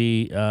probably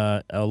be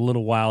a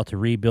little while to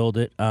rebuild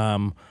it.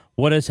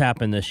 What has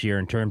happened this year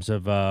in terms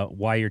of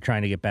why you're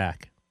trying to get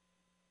back?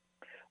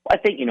 Well,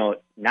 I think,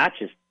 not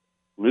just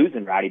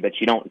losing Roddy, but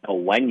you don't know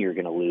when you're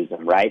going to lose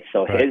him, right?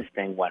 So his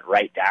thing went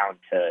right down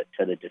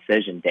to the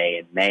decision day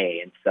in May.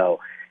 And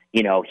so,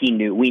 we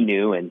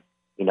knew, and,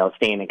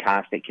 staying in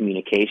constant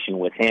communication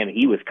with him,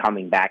 he was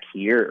coming back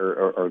here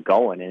or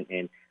going.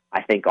 And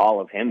I think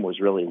all of him was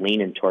really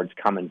leaning towards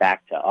coming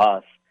back to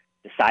us,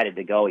 decided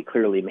to go. He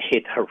clearly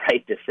made the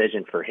right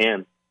decision for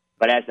him.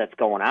 But as that's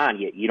going on,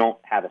 you don't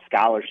have a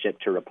scholarship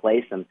to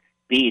replace him,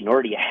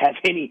 nor do you have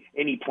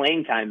any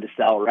playing time to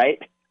sell, right?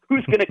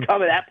 Who's going to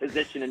come in that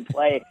position and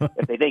play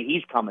if they think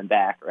he's coming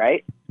back,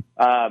 right?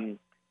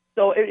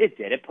 So it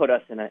did. It put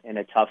us in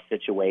a tough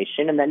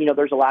situation. And then,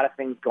 there's a lot of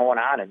things going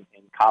on in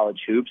college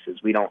hoops as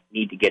we don't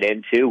need to get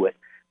into with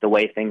the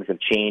way things have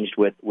changed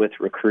with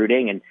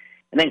recruiting. And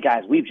then,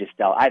 guys,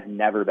 I've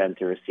never been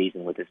through a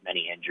season with as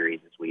many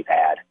injuries as we've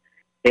had.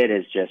 It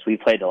is just, we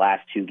played the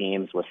last two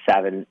games with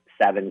seven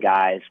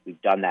guys.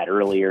 We've done that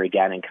earlier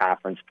again in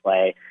conference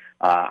play.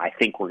 I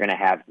think we're going to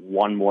have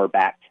one more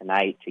back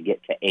tonight to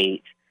get to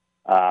 8.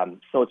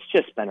 So it's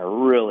just been a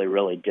really,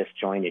 really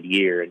disjointed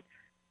year. And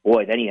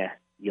boy, then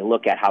you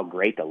look at how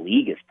great the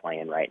league is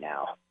playing right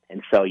now.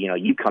 And so,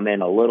 you come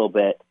in a little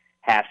bit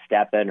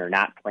half-stepping or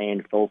not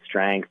playing full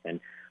strength and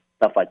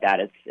stuff like that.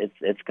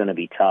 It's going to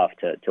be tough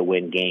to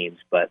win games.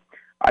 But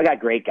I got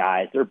great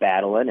guys. They're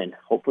battling, and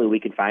hopefully we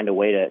can find a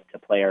way to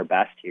play our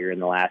best here in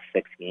the last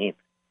 6 games.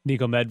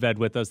 Niko Medved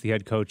with us, the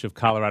head coach of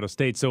Colorado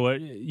State. So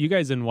you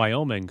guys in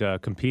Wyoming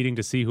competing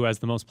to see who has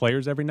the most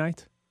players every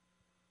night?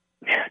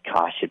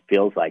 Gosh, it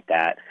feels like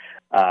that.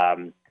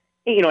 And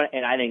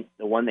I think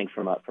the one thing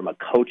from a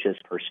coach's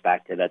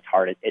perspective that's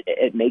hard,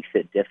 it makes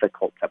it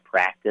difficult to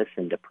practice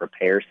and to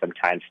prepare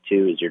sometimes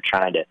too, as you're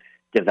trying to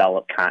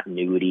develop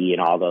continuity and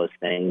all those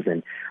things.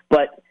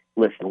 But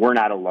listen, we're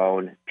not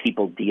alone.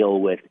 People deal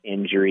with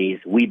injuries.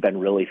 We've been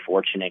really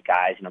fortunate,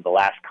 guys. The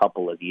last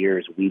couple of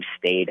years we've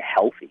stayed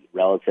healthy,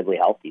 relatively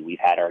healthy. We've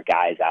had our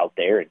guys out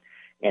there,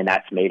 and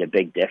that's made a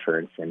big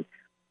difference. And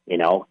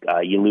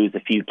you lose a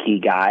few key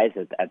guys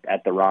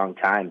at the wrong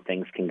time,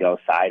 things can go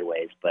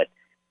sideways. But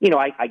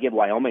I give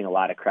Wyoming a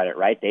lot of credit,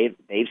 right?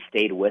 They've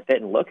stayed with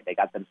it, and look, they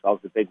got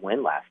themselves a big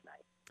win last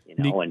night.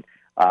 And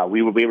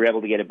we were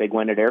able to get a big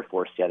win at Air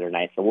Force the other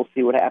night, so we'll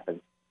see what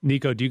happens.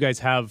 Niko, do you guys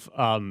have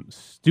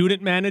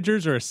student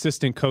managers or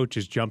assistant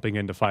coaches jumping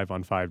into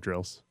 5-on-5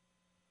 drills?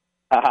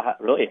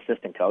 Really,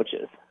 assistant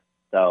coaches.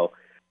 So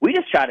we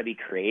just try to be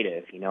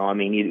creative.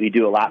 We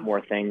do a lot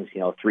more things.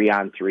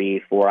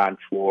 3-on-3,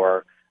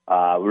 4-on-4.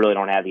 We really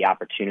don't have the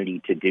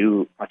opportunity to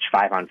do much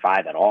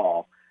 5-on-5 at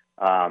all.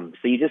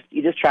 So you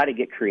just try to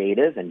get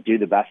creative and do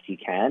the best you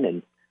can.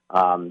 And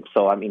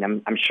so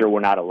I'm sure we're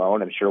not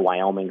alone. I'm sure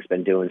Wyoming's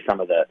been doing some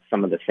of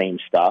the same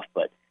stuff,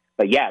 but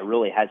yeah, it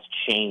really has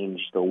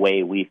changed the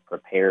way we've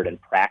prepared and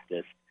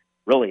practiced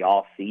really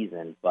all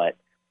season. But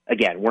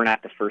again, we're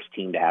not the first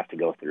team to have to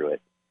go through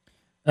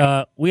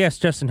it. We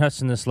asked Justin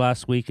Hudson this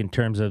last week in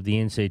terms of the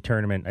NCAA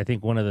tournament. I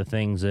think one of the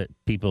things that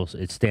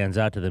it stands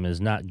out to them is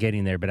not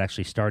getting there, but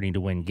actually starting to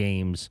win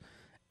games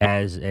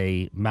as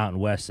a Mountain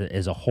West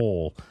as a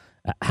whole.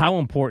 How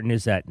important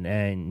is that?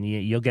 And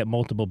you'll get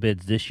multiple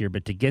bids this year,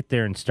 but to get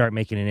there and start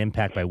making an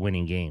impact by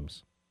winning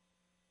games.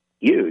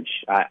 Huge.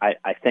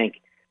 I think,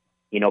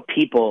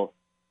 people,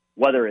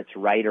 whether it's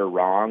right or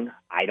wrong,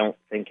 I don't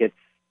think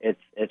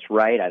it's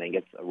right. I think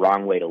it's a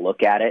wrong way to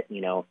look at it.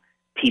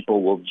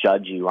 People will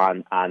judge you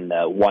on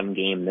the one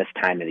game this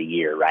time of the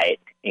year, right?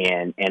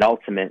 And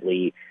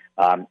ultimately,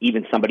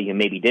 even somebody who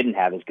maybe didn't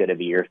have as good of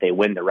a year, if they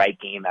win the right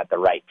game at the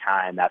right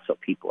time, that's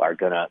what people are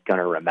gonna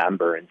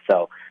remember. And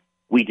so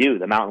we do.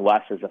 The Mountain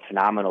West is a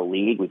phenomenal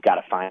league. We've got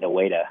to find a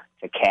way to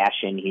cash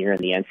in here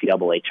in the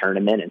NCAA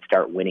tournament and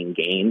start winning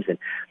games. And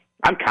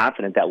I'm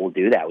confident that we'll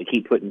do that. We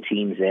keep putting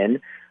teams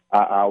in.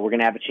 We're going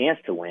to have a chance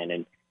to win.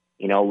 And,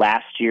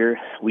 last year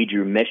we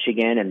drew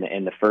Michigan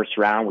in the first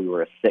round. We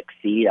were a 6th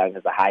seed. I think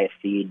it was the highest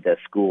seed the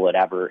school had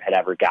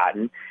ever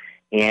gotten.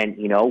 And,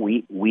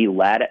 we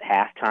led at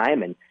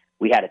halftime, and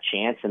we had a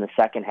chance in the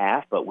second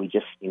half, but we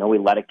just, we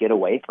let it get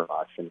away from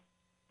us. And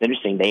it's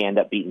interesting, they end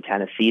up beating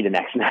Tennessee the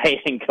next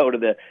night and go to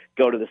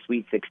the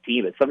Sweet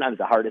 16. But sometimes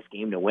the hardest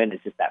game to win is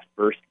just that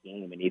first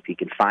game. And if you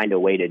can find a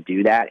way to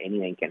do that,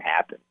 anything can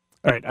happen.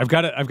 All right, I've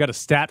got a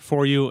stat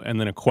for you and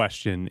then a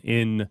question.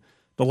 In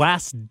the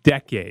last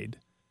decade,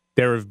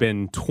 there have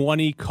been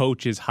 20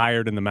 coaches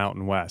hired in the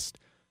Mountain West.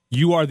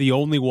 You are the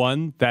only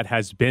one that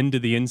has been to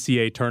the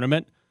NCAA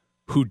tournament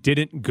who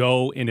didn't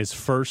go in his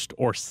first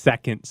or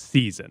second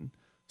season.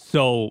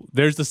 So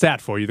there's the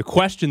stat for you. The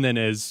question then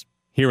is,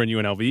 here in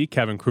UNLV,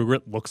 Kevin Kruger,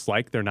 it looks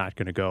like they're not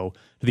going to go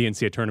to the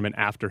NCAA tournament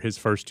after his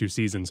first 2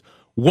 seasons.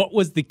 What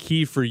was the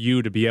key for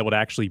you to be able to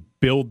actually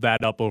build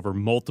that up over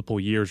multiple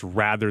years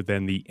rather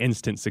than the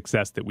instant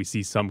success that we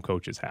see some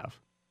coaches have?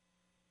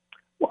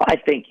 Well, I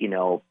think,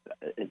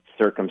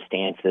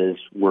 circumstances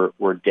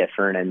were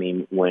different. I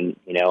mean, when,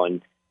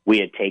 and we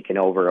had taken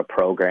over a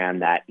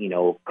program that,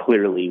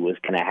 clearly was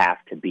going to have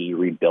to be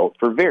rebuilt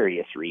for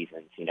various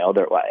reasons,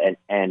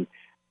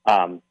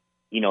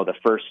 the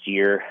first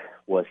year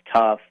was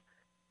tough.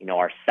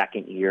 Our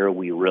second year,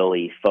 we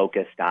really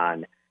focused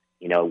on,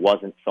 it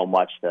wasn't so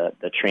much the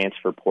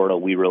transfer portal.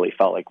 We really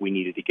felt like we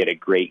needed to get a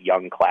great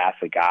young class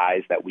of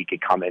guys that we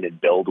could come in and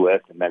build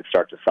with and then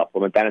start to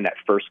supplement that. And that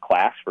first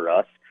class for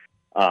us,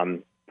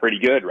 pretty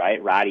good,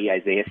 right? Roddy,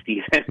 Isaiah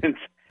Stevens,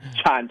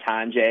 John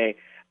Tonje.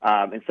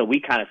 And so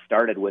we kind of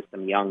started with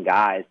some young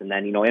guys. And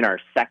then, in our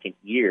second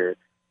year,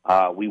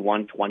 we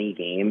won 20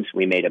 games.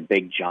 We made a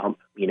big jump,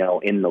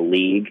 in the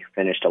league,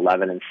 finished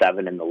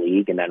 11-7 in the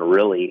league. And then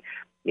really,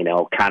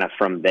 kind of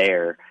from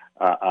there,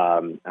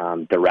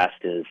 the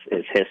rest is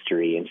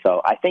history. And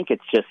so I think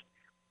it's just,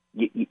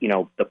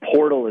 the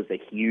portal is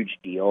a huge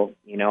deal,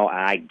 and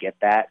I get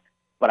that.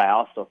 But I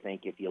also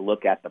think if you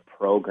look at the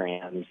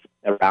programs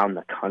around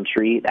the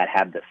country that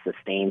have the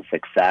sustained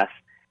success,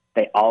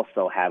 they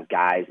also have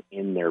guys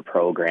in their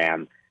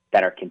program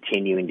that are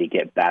continuing to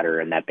get better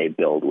and that they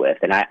build with.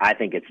 And I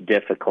think it's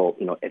difficult,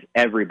 if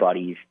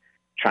everybody's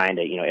trying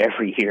to,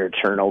 every year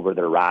turn over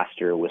their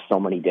roster with so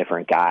many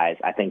different guys,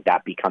 I think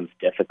that becomes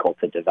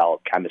difficult to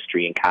develop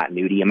chemistry and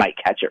continuity. You might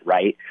catch it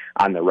right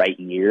on the right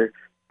year,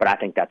 but I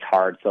think that's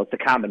hard. So it's a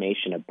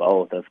combination of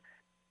both, of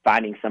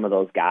finding some of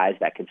those guys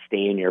that can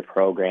stay in your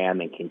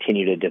program and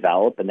continue to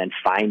develop, and then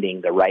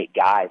finding the right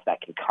guys that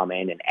can come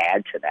in and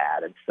add to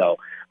that. And so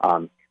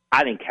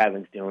I think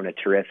Kevin's doing a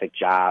terrific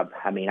job.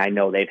 I mean, I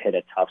know they've hit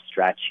a tough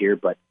stretch here,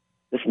 but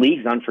this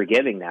league's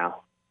unforgiving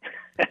now.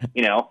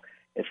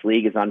 This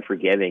league is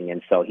unforgiving,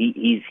 and so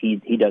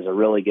he does a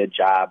really good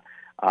job.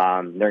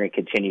 They're going to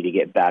continue to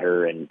get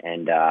better,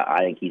 and I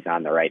think he's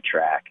on the right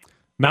track.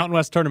 Mountain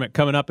West Tournament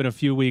coming up in a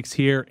few weeks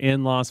here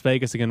in Las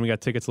Vegas. Again, we got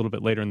tickets a little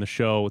bit later in the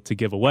show to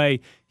give away.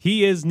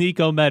 He is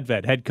Niko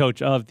Medved, head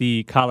coach of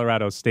the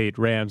Colorado State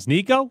Rams.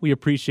 Niko, we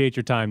appreciate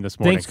your time this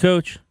morning. Thanks,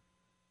 Coach.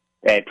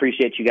 Hey,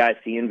 appreciate you guys.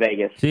 See you in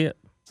Vegas. See ya.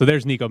 So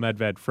there's Niko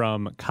Medved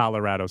from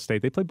Colorado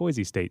State. They play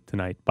Boise State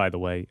tonight, by the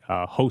way,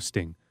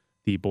 hosting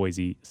the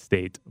Boise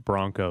State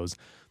Broncos.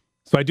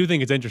 So I do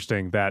think it's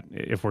interesting that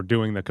if we're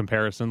doing the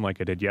comparison like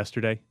I did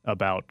yesterday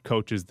about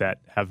coaches that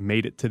have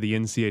made it to the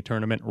NCAA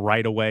tournament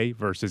right away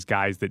versus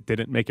guys that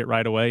didn't make it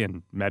right away,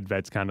 and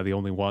Medved's kind of the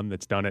only one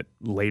that's done it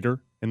later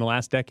in the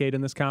last decade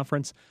in this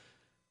conference.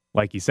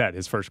 Like you said,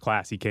 his first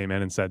class, he came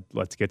in and said,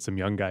 let's get some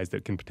young guys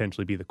that can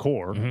potentially be the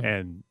core. Mm-hmm.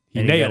 And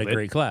he nailed got a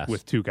great class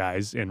with 2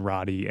 guys in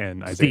Roddy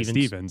and Isaiah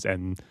Stevens.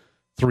 And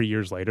 3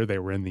 years later, they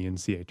were in the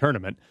NCAA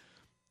tournament.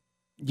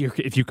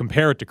 If you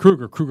compare it to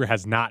Kruger, Kruger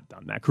has not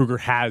done that. Kruger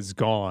has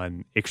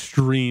gone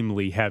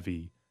extremely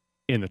heavy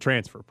in the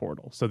transfer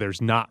portal. So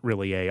there's not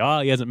really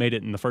he hasn't made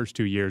it in the first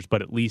 2 years,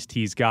 but at least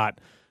he's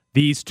got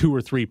these 2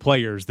 or 3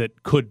 players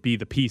that could be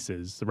the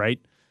pieces, right?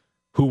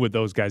 Who would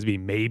those guys be?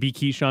 Maybe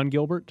Keyshawn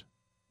Gilbert,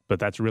 but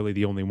that's really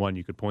the only one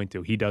you could point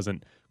to.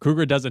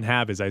 Kruger doesn't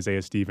have his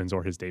Isaiah Stevens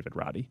or his David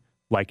Roddy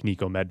like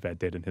Niko Medved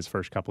did in his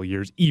first couple of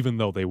years, even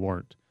though they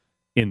weren't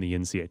in the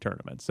NCAA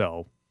tournament.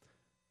 So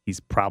he's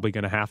probably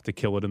going to have to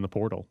kill it in the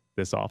portal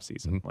this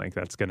offseason. Mm-hmm. Like,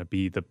 that's going to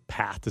be the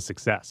path to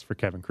success for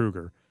Kevin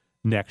Kruger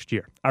next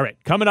year. All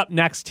right, coming up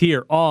next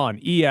here on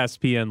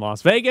ESPN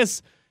Las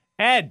Vegas,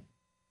 Ed,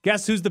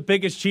 Guess who's the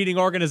biggest cheating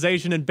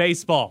organization in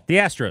baseball? The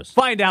Astros.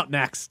 Find out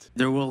next.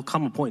 There will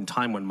come a point in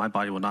time when my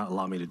body will not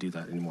allow me to do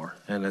that anymore,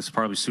 and it's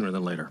probably sooner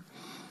than later.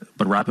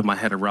 But wrapping my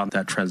head around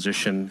that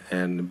transition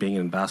and being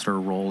an ambassador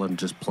role and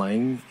just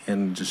playing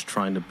and just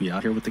trying to be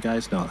out here with the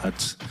guys, no,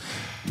 that's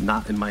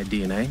not in my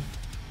DNA.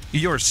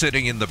 You're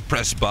sitting in the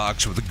press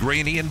box with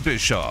Graney and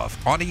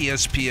Bischoff on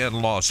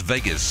ESPN Las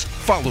Vegas.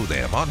 Follow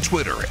them on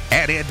Twitter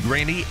at Ed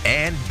Graney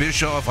and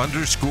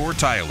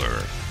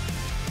Bischoff_Tyler.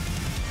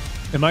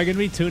 Am I going to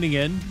be tuning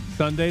in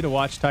Sunday to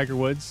watch Tiger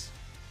Woods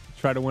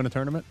try to win a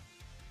tournament?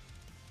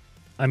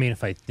 I mean,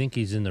 if I think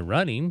he's in the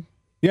running.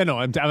 Yeah, no,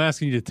 I'm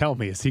asking you to tell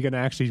me. Is he going to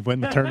actually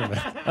win the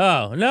tournament?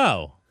 Oh,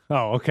 no.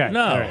 Oh, okay.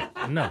 No, All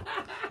right. no.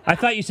 I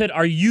thought you said,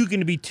 are you going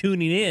to be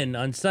tuning in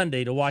on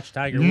Sunday to watch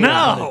Tiger Woods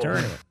No. win the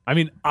tournament? I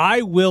mean,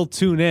 I will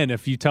tune in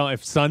if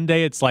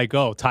Sunday it's like,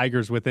 oh,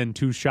 Tiger's within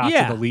 2 shots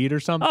Yeah. of the lead or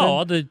something. Oh,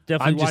 I'll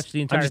definitely watch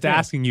the entire I'm just thing.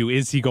 asking you,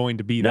 is he going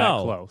to be that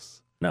No.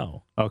 close?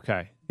 No.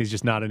 Okay. He's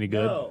just not any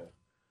good? No.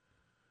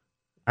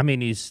 I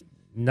mean, he's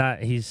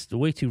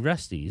way too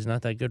rusty. He's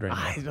not that good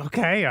right now.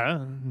 Okay.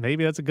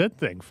 Maybe that's a good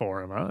thing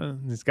for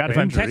him. He's got If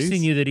injuries. I'm texting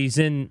you that he's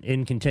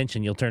in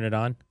contention, you'll turn it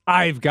on?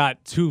 I've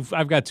got too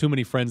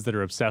many friends that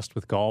are obsessed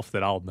with golf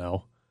that I'll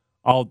know.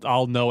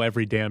 I'll know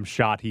every damn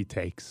shot he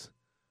takes.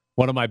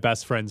 One of my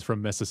best friends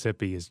from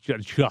Mississippi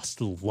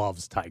just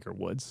loves Tiger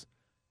Woods.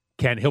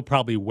 He'll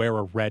probably wear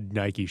a red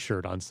Nike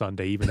shirt on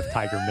Sunday, even if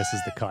Tiger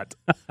misses the cut.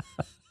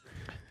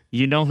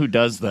 You know who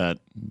does that?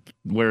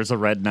 Wears a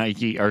red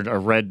Nike or a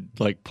red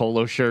like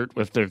polo shirt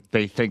if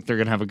they think they're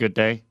gonna have a good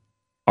day?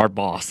 Our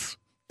boss.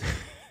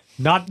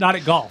 Not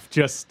at golf.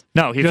 Just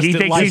no. If just he at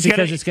thinks life. he's Because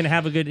gonna, it's going to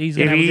have a good. He's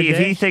if going to have a good he, if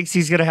day. he thinks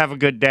he's gonna have a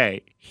good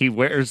day, he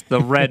wears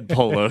the red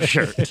polo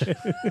shirt.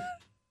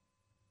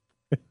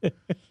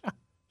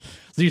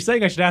 So you're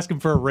saying I should ask him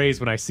for a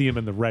raise when I see him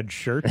in the red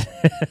shirt?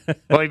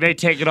 Well, he may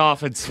take it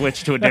off and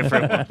switch to a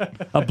different one.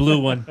 A blue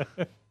one.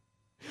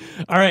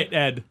 All right,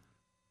 Ed.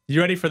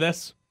 You ready for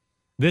this?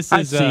 This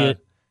I is see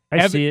it.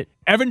 I see it.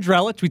 Evan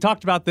Drellich. We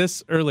talked about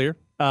this earlier.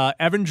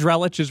 Evan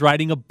Drellich is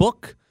writing a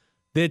book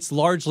that's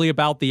largely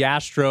about the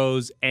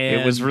Astros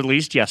and It was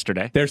released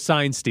yesterday, their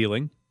sign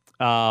stealing.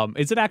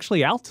 Is it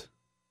actually out?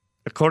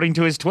 according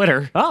to his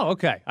Twitter. Oh,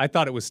 okay. I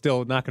thought it was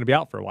still not going to be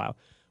out for a while.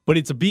 But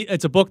it's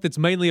a book that's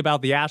mainly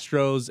about the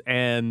Astros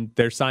and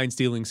their sign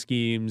stealing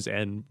schemes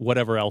and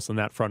whatever else in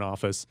that front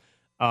office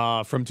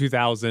from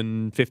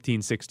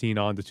 2015-16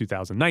 on to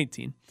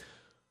 2019.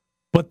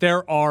 But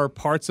there are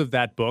parts of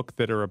that book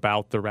that are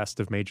about the rest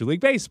of Major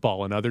League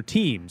Baseball and other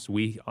teams.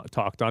 We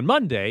talked on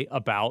Monday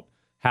about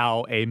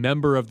how a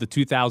member of the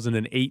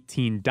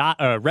 2018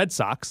 Red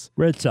Sox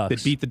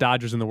that beat the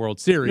Dodgers in the World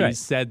Series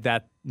said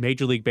that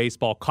Major League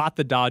Baseball caught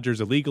the Dodgers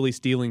illegally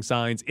stealing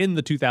signs in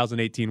the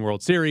 2018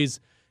 World Series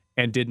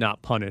and did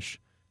not punish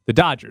the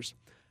Dodgers.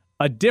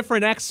 A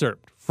different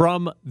excerpt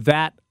from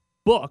that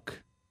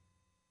book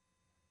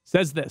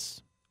says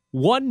this.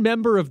 One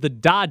member of the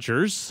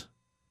Dodgers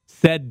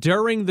said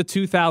during the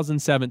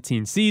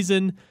 2017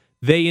 season,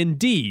 they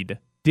indeed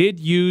did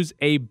use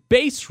a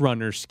base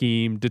runner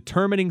scheme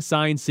determining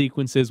sign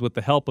sequences with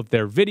the help of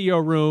their video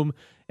room,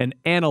 an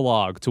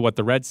analog to what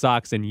the Red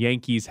Sox and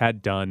Yankees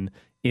had done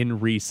in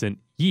recent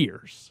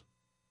years.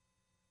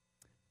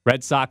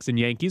 Red Sox and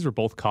Yankees were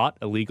both caught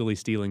illegally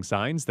stealing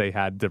signs.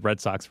 The Red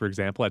Sox, for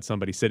example, had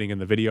somebody sitting in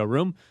the video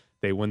room.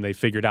 When they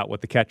figured out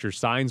what the catcher's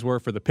signs were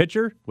for the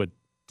pitcher, would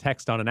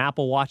text on an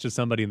Apple Watch to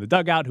somebody in the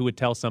dugout who would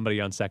tell somebody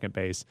on second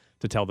base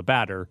to tell the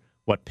batter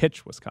what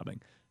pitch was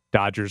coming.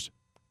 Dodgers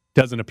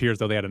doesn't appear as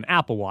though they had an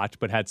Apple Watch,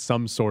 but had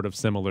some sort of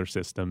similar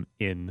system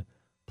in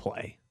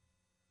play.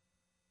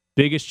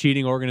 Biggest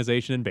cheating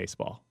organization in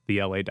baseball,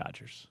 the LA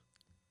Dodgers.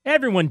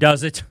 Everyone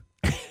does it.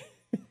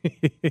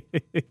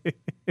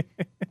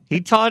 He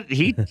taught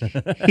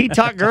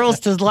girls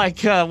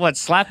to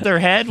slap their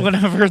head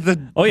whenever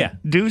the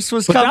deuce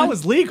was coming. That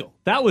was legal.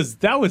 That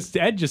was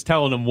Ed just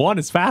telling them one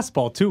is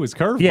fastball, two is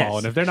curveball, Yes.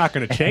 and if they're not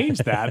going to change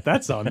that,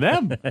 that's on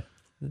them.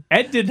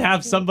 Ed didn't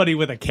have somebody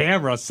with a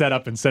camera set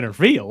up in center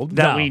field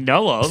that we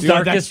know of.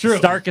 Yeah, that's true.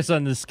 Starkus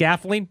on the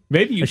scaffolding.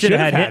 Maybe you should have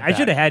had him. I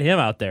should have had him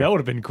out there. That would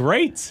have been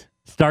great.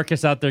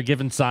 Starkus out there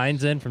giving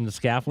signs in from the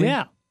scaffolding.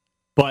 Yeah,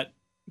 but.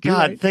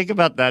 God, think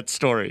about that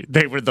story.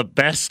 They were the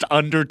best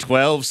under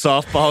 12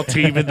 softball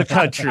team in the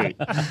country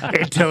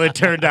until it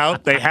turned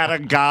out they had a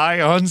guy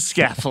on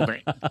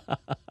scaffolding.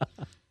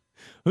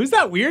 Who's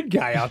that weird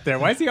guy out there?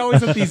 Why is he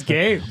always at these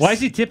games? Why is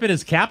he tipping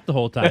his cap the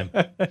whole time?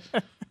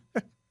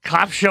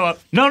 Cops show up.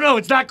 No,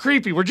 it's not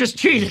creepy. We're just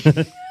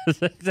cheating.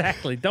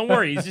 Exactly. Don't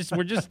worry.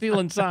 We're just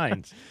stealing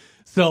signs.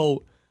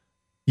 So,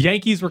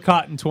 Yankees were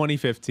caught in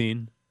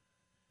 2015.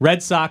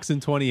 Red Sox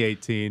in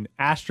 2018,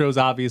 Astros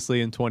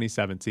obviously in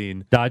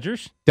 2017.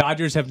 Dodgers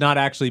have not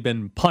actually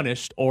been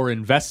punished or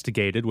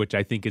investigated, which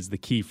I think is the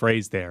key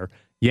phrase there.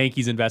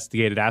 Yankees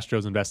investigated,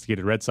 Astros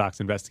investigated, Red Sox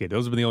investigated.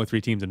 Those were the only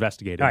three teams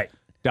investigated. All right.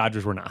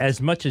 Dodgers were not.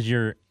 As much as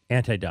you're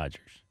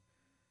anti-Dodgers,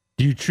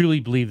 do you truly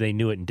believe they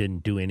knew it and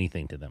didn't do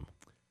anything to them?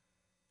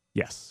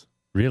 Yes.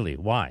 Really?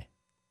 Why?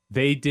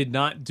 They did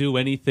not do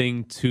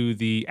anything to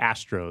the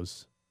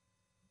Astros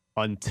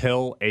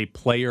until a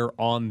player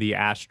on the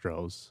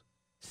Astros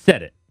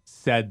said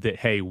that,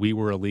 hey, we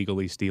were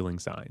illegally stealing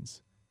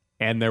signs.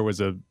 And there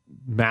was a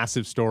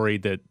massive story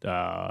that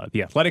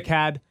The Athletic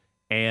had,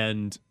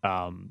 and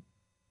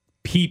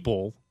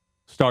people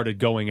started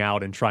going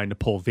out and trying to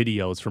pull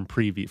videos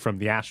from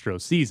the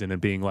Astros season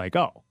and being like,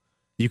 oh,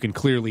 you can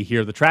clearly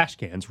hear the trash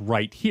cans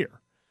right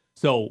here.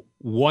 So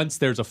once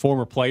there's a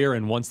former player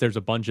and once there's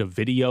a bunch of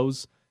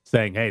videos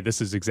saying, hey,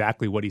 this is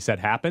exactly what he said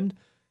happened,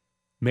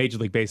 Major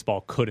League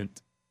Baseball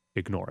couldn't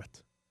ignore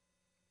it.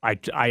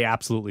 I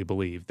absolutely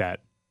believe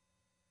that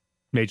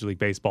Major League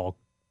Baseball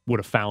would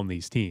have found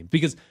these teams,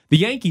 because the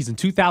Yankees in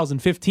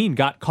 2015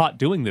 got caught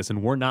doing this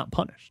and were not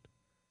punished.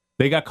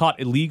 They got caught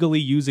illegally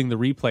using the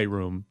replay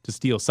room to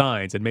steal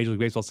signs, and Major League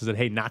Baseball said,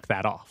 hey, knock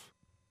that off.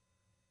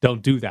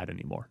 Don't do that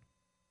anymore.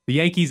 The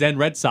Yankees and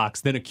Red Sox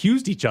then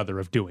accused each other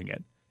of doing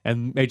it,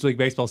 and Major League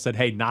Baseball said,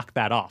 hey, knock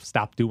that off.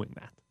 Stop doing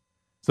that.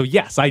 So,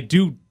 yes, I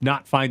do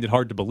not find it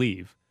hard to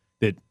believe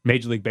that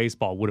Major League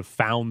Baseball would have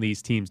found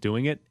these teams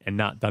doing it and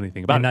not done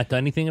anything about it. Not done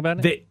anything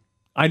about it?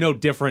 I know,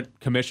 different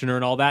commissioner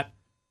and all that.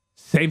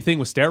 Same thing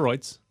with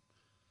steroids.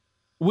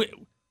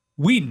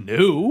 We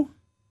knew.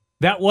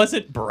 That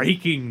wasn't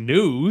breaking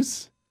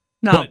news.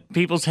 No,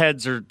 people's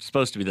heads are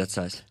supposed to be that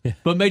size.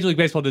 But Major League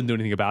Baseball didn't do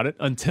anything about it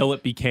until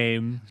it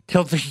became...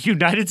 Till the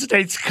United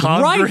States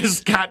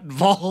Congress got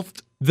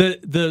involved.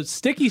 The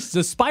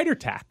spider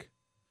tack.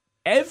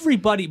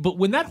 Everybody, but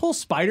when that whole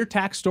spider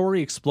tack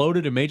story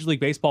exploded and Major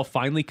League Baseball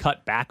finally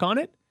cut back on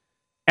it,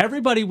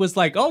 everybody was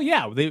like, oh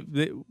yeah,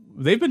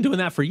 they've been doing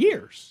that for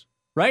years,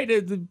 right?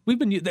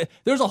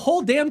 There's a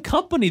whole damn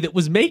company that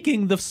was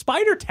making the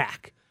spider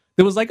tack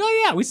that was like,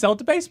 oh yeah, we sell it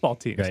to baseball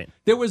teams. Right.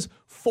 There was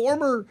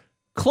former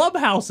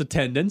clubhouse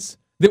attendants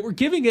that were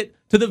giving it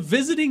to the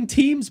visiting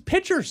team's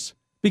pitchers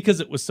because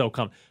it was so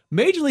common.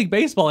 Major League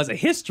Baseball has a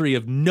history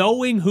of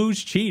knowing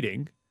who's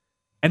cheating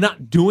and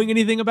not doing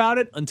anything about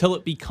it until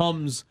it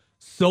becomes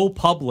so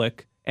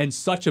public and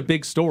such a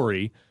big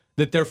story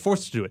that they're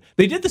forced to do it.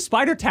 They did the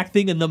spider tack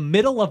thing in the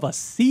middle of a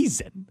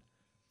season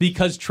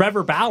because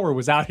Trevor Bauer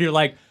was out here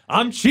like,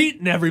 I'm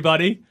cheating,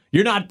 everybody.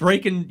 You're not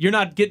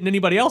getting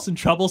anybody else in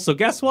trouble, so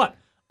guess what?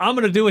 I'm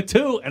going to do it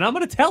too, and I'm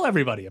going to tell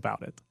everybody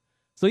about it.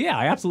 So yeah,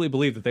 I absolutely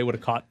believe that they would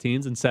have caught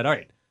teams and said, all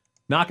right,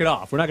 knock it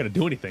off. We're not going to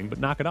do anything, but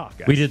knock it off,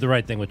 guys. We did the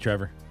right thing with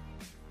Trevor.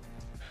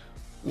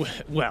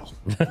 Well,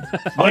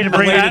 way to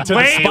bring that to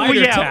the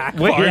spider tack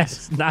part.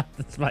 Yes, not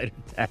the spider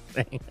tack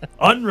thing.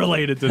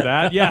 Unrelated to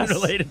that, yes.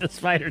 Unrelated to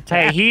spider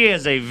tack. Hey, he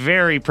has a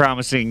very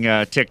promising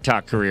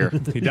TikTok career.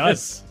 He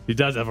does. He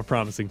does have a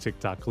promising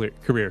TikTok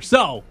career.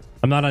 So,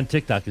 I'm not on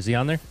TikTok. Is he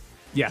on there?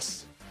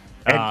 Yes.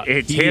 And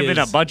it's him and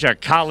a bunch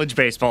of college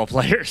baseball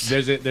players.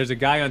 There's a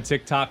guy on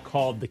TikTok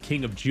called the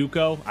King of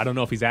JUCO. I don't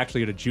know if he's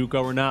actually at a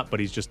JUCO or not, but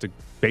he's just a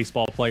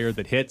baseball player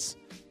that hits.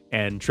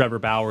 And Trevor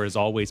Bauer is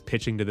always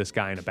pitching to this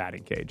guy in a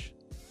batting cage.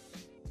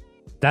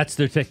 That's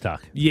their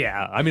TikTok.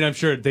 Yeah. I mean, I'm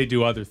sure they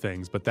do other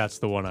things, but that's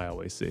the one I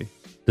always see.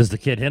 Does the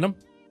kid hit him?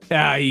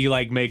 Yeah, he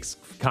makes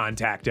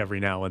contact every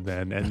now and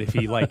then. And if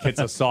he hits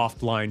a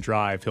soft line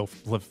drive, he'll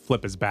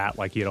flip his bat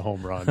like he had a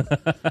home run.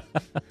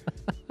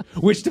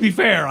 Which, to be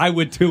fair, I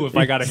would too if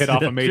I got a hit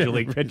off a major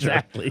league pitcher.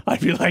 Exactly. I'd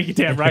be like,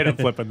 damn right, I'm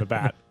flipping the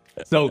bat.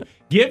 So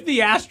give the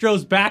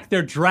Astros back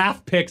their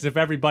draft picks if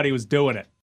everybody was doing it.